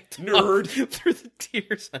can't talk nerd through the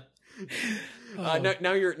tears.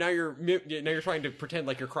 Now you're trying to pretend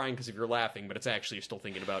like you're crying because of your laughing, but it's actually you're still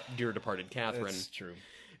thinking about dear departed Catherine. That's true.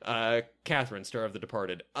 Catherine, star of The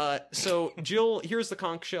Departed. So Jill hears the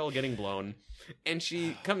conch shell getting blown, and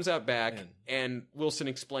she comes out back, and Wilson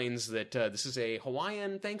explains that this is a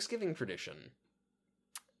Hawaiian Thanksgiving tradition,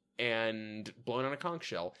 and blown on a conch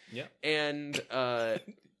shell. Yeah. And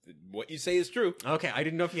what you say is true. Okay, I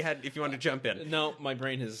didn't know if you wanted to jump in. No, my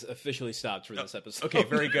brain has officially stopped for this episode. Okay,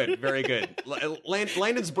 very good, very good.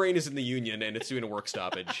 Landon's brain is in the union, and it's doing a work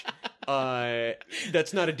stoppage.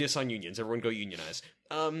 That's not a diss on unions. Everyone go unionize.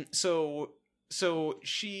 So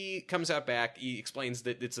she comes out back. He explains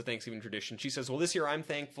that it's a Thanksgiving tradition. She says, well, this year I'm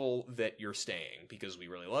thankful that you're staying because we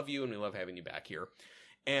really love you and we love having you back here.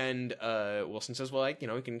 And Wilson says, well,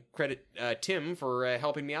 we can credit Tim for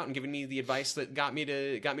helping me out and giving me the advice that got me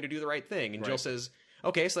to do the right thing. And Jill says,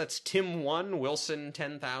 okay, so that's Tim 1, Wilson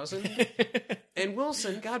 10,000. And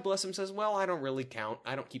Wilson, God bless him, says, well, I don't really count.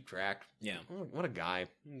 I don't keep track. Yeah. Oh, what a guy.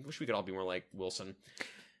 Wish we could all be more like Wilson.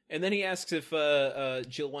 And then he asks if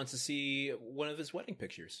Jill wants to see one of his wedding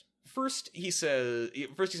pictures. First he says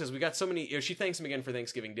we got so many. She thanks him again for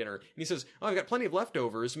Thanksgiving dinner, and he says, "Oh, I've got plenty of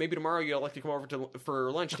leftovers. Maybe tomorrow you'll like to come over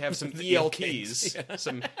for lunch to have some ELTs,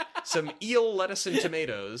 some eel, lettuce, and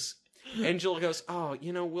tomatoes." And Jill goes, "Oh,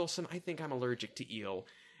 Wilson, I think I'm allergic to eel."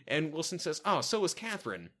 And Wilson says, "Oh, so was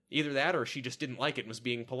Catherine. Either that, or she just didn't like it and was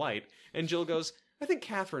being polite." And Jill goes, I think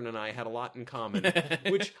Catherine and I had a lot in common,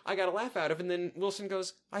 which I got a laugh out of. And then Wilson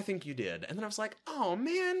goes, I think you did. And then I was like, oh,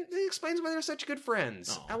 man, it explains why they're such good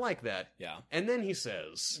friends. Oh. I like that. Yeah. And then he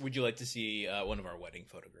says, would you like to see one of our wedding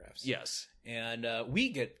photographs? Yes. And we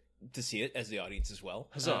get to see it as the audience as well.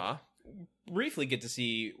 Huzzah. Briefly get to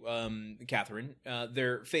see Catherine.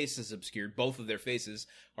 Their face is obscured. Both of their faces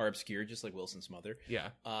are obscured, just like Wilson's mother. Yeah.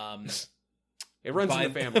 It runs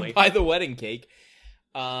in the family. By the wedding cake.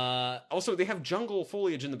 Also, they have jungle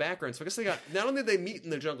foliage in the background, so I guess they got, not only did they meet in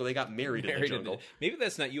the jungle, they got married in the jungle. Maybe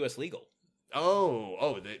that's not U.S. legal.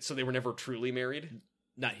 So they were never truly married?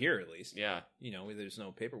 Not here, at least. Yeah. There's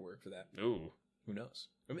no paperwork for that. Ooh. Who knows?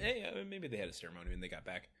 I mean, maybe they had a ceremony and they got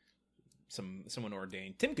back someone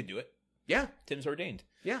ordained. Tim could do it. Yeah. Tim's ordained.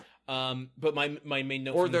 Yeah. But my main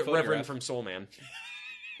note or from the Reverend from Soul Man.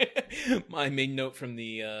 My main note from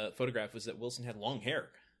the photograph was that Wilson had long hair.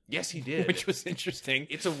 Yes, he did. Which was interesting.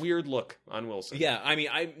 It's a weird look on Wilson. Yeah, I mean,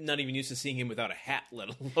 I'm not even used to seeing him without a hat, let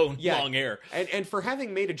alone long hair. And for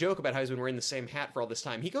having made a joke about how he's been wearing the same hat for all this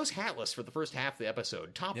time, he goes hatless for the first half of the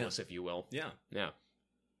episode. Topless, if you will. Yeah. Yeah.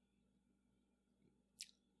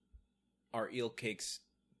 Our eel cakes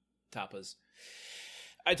tapas.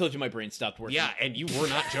 I told you my brain stopped working. Yeah, and you were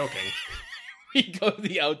not joking. We go to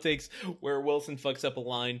the outtakes where Wilson fucks up a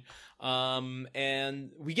line,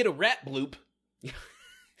 and we get a rat bloop.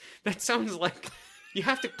 That sounds like you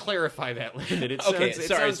have to clarify that, Landon.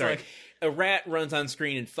 Sorry. Like a rat runs on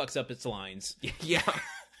screen and fucks up its lines. Yeah.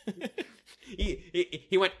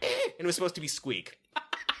 he went and it was supposed to be squeak.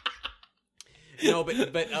 No, but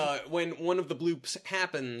when one of the bloops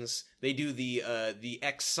happens, they do the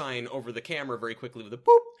X sign over the camera very quickly with a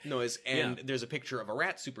boop noise, and there's a picture of a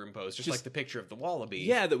rat superimposed, just like the picture of the wallaby.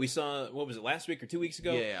 Yeah, that we saw. What was it, last week or 2 weeks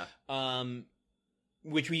ago? Yeah.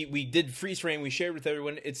 Which we did freeze frame. We shared with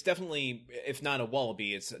everyone. It's definitely, if not a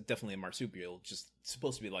wallaby, it's definitely a marsupial. Just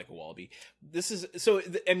supposed to be like a wallaby. This is so.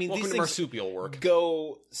 I mean, welcome these to things marsupial work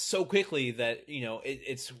go so quickly that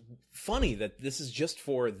it's funny that this is just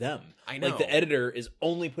for them. I know. Like the editor is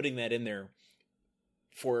only putting that in there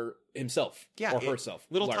for himself or herself.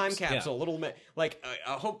 Little time capsule. Little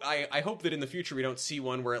I hope that in the future we don't see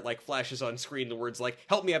one where it like flashes on screen the words like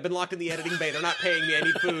 "Help me! I've been locked in the editing bay. They're not paying me. I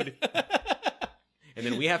need food." And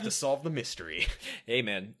then we have to solve the mystery. Hey,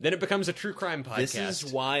 man. Then it becomes a true crime podcast. This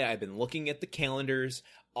is why I've been looking at the calendars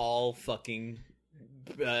all fucking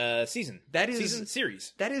season. Season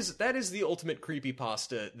series. That is the ultimate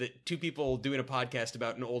creepypasta that two people doing a podcast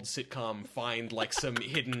about an old sitcom find like some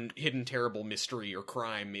hidden terrible mystery or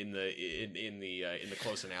crime in the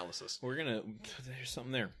close analysis. There's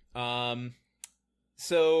something there.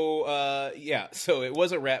 So it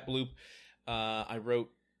was a rat bloop. I wrote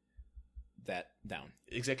that down.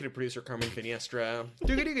 Executive producer Carmen Finiestra.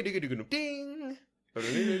 Ding.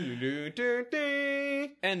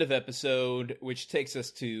 End of episode, which takes us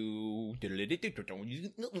to.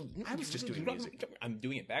 I was just doing music. I'm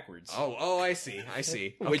doing it backwards. Oh, I see.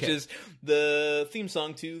 Okay. Which is the theme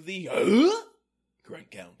song to the Grunt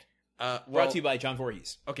Count. Brought to you by John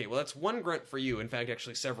Voorhees. Okay, well, that's one grunt for you. In fact,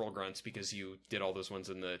 actually several grunts because you did all those ones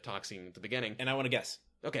in the talk scene at the beginning. And I want to guess.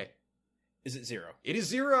 Okay. Is it 0? It is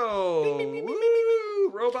 0! Woo!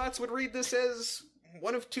 Robots would read this as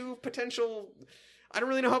one of two potential... I don't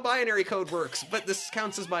really know how binary code works, but this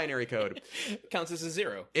counts as binary code. Counts as a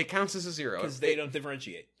 0. It counts as a 0. Because they don't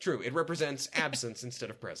differentiate. True. It represents absence instead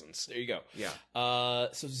of presence. There you go. Yeah.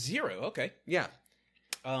 So 0, okay. Yeah.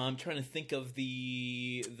 I'm trying to think of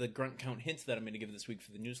the grunt count hints that I'm going to give this week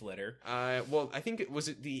for the newsletter. Well, I think was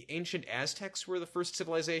it the ancient Aztecs were the first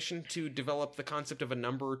civilization to develop the concept of a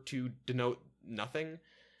number to denote nothing?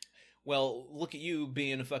 Well, look at you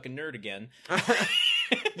being a fucking nerd again.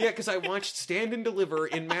 Yeah, because I watched Stand and Deliver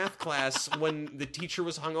in math class when the teacher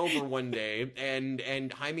was hungover one day,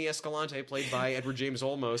 and Jaime Escalante, played by Edward James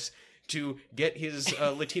Olmos, to get his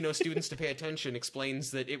Latino students to pay attention,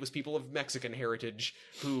 explains that it was people of Mexican heritage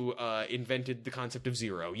who invented the concept of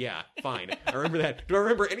zero. Yeah, fine. I remember that. Do I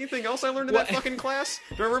remember anything else I learned in that fucking class?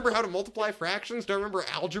 Do I remember how to multiply fractions? Do I remember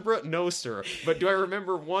algebra? No, sir. But do I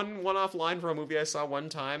remember one-off line from a movie I saw one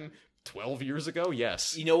time 12 years ago?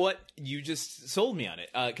 Yes. You know what? You just sold me on it.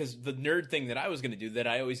 Because the nerd thing that I was going to do, that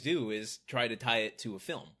I always do, is try to tie it to a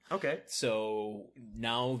film. Okay. So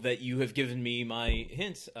now that you have given me my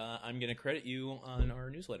hints, I'm going to credit you on our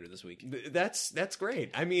newsletter this week. That's great.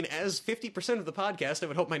 I mean, as 50% of the podcast, I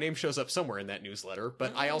would hope my name shows up somewhere in that newsletter.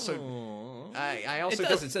 But I also, I also it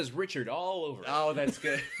does. It says Richard all over. Oh, that's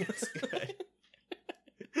good. That's good.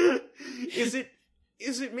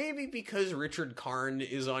 Is it maybe because Richard Karn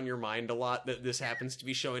is on your mind a lot that this happens to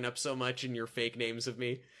be showing up so much in your fake names of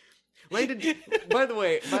me? Landon, by the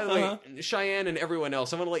way, Cheyenne and everyone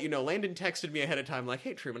else, I want to let you know, Landon texted me ahead of time like,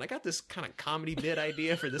 hey, Truman, I got this kind of comedy bit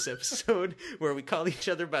idea for this episode where we call each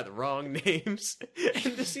other by the wrong names.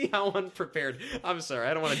 And to see how unprepared, I'm sorry,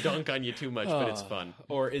 I don't want to dunk on you too much, but it's fun.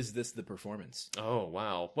 Or is this the performance? Oh,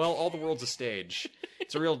 wow. Well, all the world's a stage.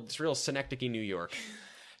 It's real Synecdoche, New York.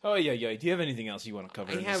 Oh, yeah. Do you have anything else you want to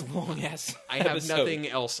cover? I have nothing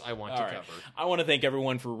else I want to cover. I want to thank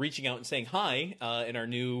everyone for reaching out and saying hi in our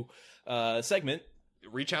new segment.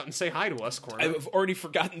 Reach out and say hi to us, Corner. I've already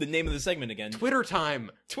forgotten the name of the segment again. Twitter time.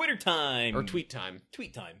 Twitter time. Or tweet time.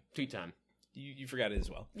 Tweet time. Tweet time. You forgot it as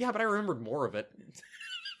well. Yeah, but I remembered more of it.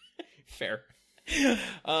 Fair.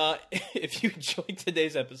 If you enjoyed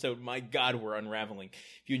today's episode, my God, we're unraveling.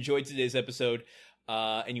 If you enjoyed today's episode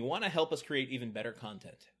and you want to help us create even better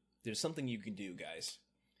content, there's something you can do, guys.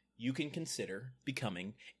 You can consider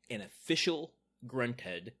becoming an official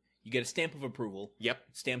Grunthead. You get a stamp of approval. Yep.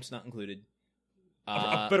 Stamps not included.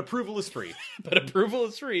 But approval is free. But approval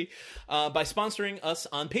is free by sponsoring us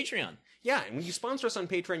on Patreon. Yeah, and when you sponsor us on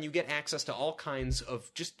Patreon, you get access to all kinds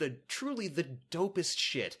of just truly the dopest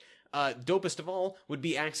shit. Dopest of all would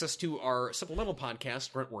be access to our supplemental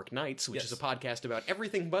podcast, Gruntwork Nights, which is a podcast about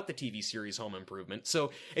everything but the TV series Home Improvement.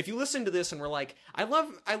 So if you listen to this and we're like, I love,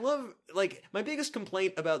 like, my biggest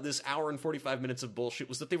complaint about this hour and 45 minutes of bullshit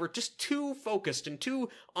was that they were just too focused and too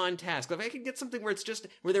on task. If I could get something where it's just,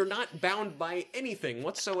 where they're not bound by anything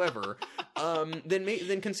whatsoever,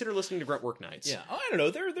 then consider listening to Gruntwork Nights. Yeah, I don't know,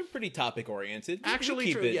 they're pretty topic oriented.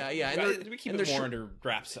 Actually, true. Yeah. We keep it more under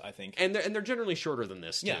wraps, I think. And they're generally shorter than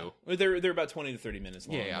this, too. Yeah. They're about 20 to 30 minutes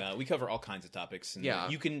long. Yeah. We cover all kinds of topics. And yeah.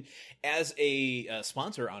 You can, as a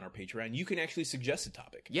sponsor on our Patreon, you can actually suggest a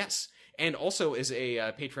topic. Yes. And also, as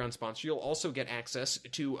a Patreon sponsor, you'll also get access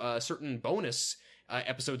to certain bonus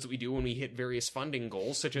episodes that we do when we hit various funding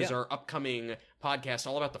goals, such as our upcoming podcast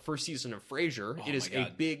all about the first season of Frasier. It is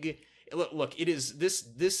a big... Look, it is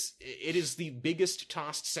it is the biggest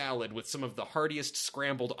tossed salad with some of the heartiest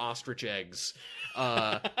scrambled ostrich eggs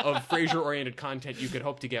of Frasier-oriented content you could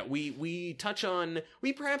hope to get. We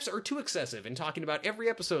perhaps are too excessive in talking about every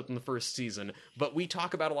episode in the first season, but we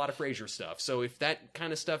talk about a lot of Frasier stuff. So if that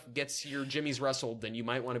kind of stuff gets your jimmies rustled, then you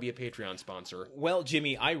might want to be a Patreon sponsor. Well,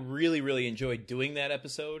 Jimmy, I really, really enjoyed doing that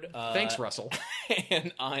episode. Thanks, Russell.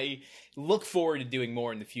 And I look forward to doing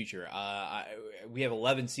more in the future. We have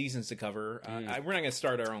 11 seasons to cover. We're not going to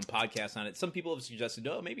start our own podcast on it. Some people have suggested,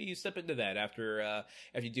 maybe you step into that after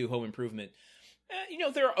you do Home Improvement.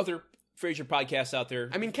 There are other Frasier podcasts out there.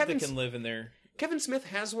 I mean, that can live in there. Kevin Smith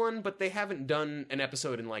has one, but they haven't done an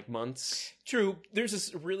episode in like months. True. There's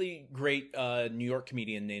this really great New York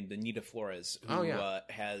comedian named Anita Flores who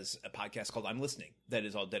has a podcast called I'm Listening that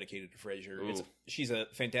is all dedicated to Frasier. She's a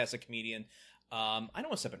fantastic comedian. I don't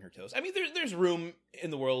want to step on her toes. I mean, there's room in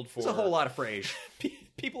the world for... There's a whole lot of Frasier.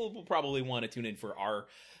 People will probably want to tune in for our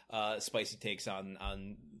spicy takes on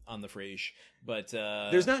the Frasier, but...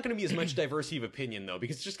 there's not going to be as much diversity of opinion, though,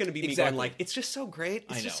 because it's just going to be me going like, it's just so great,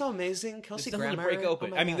 it's just so amazing, Kelsey Grammer... to break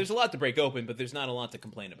open. I mean, there's a lot to break open, but there's not a lot to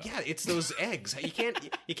complain about. Yeah, it's those eggs. You can't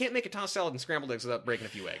make a tossed salad and scrambled eggs without breaking a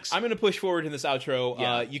few eggs. I'm going to push forward in this outro.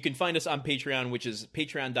 Yeah. You can find us on Patreon, which is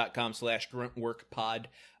patreon.com/gruntworkpod.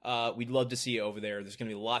 We'd love to see you over there. There's going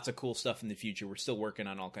to be lots of cool stuff in the future. We're still working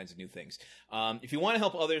on all kinds of new things. If you want to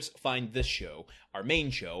help others find this show, our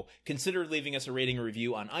main show, consider leaving us a rating or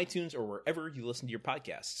review on iTunes or wherever you listen to your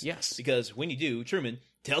podcasts. Yes. Because when you do, Truman,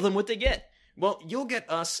 tell them what they get. Well, you'll get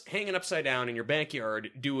us hanging upside down in your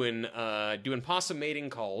backyard doing possum mating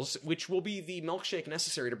calls, which will be the milkshake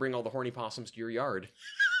necessary to bring all the horny possums to your yard.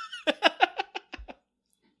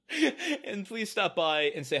 And please stop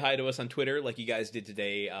by and say hi to us on Twitter like you guys did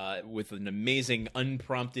today with an amazing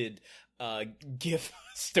unprompted GIF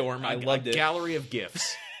storm. I loved it. A gallery of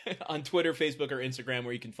GIFs. On Twitter, Facebook, or Instagram,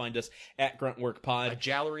 where you can find us at GruntWorkPod. A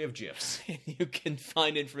gallery of GIFs. And you can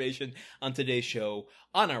find information on today's show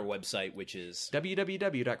on our website, which is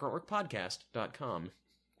www.gruntworkpodcast.com.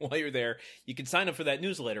 While you're there, you can sign up for that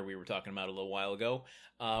newsletter we were talking about a little while ago,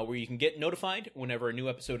 where you can get notified whenever a new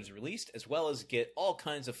episode is released, as well as get all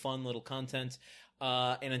kinds of fun little content.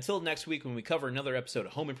 And until next week, when we cover another episode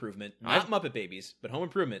of Home Improvement, not Muppet Babies, but Home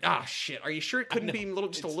Improvement. Ah, shit. Are you sure it couldn't be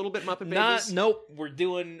just a little bit Muppet Babies? Nope.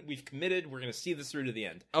 We've committed. We're going to see this through to the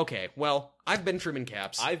end. Okay, well, I've been Truman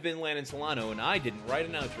Caps. I've been Landon Solano, and I didn't write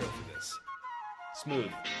an outro for this. Smooth.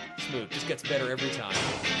 Just gets better every time.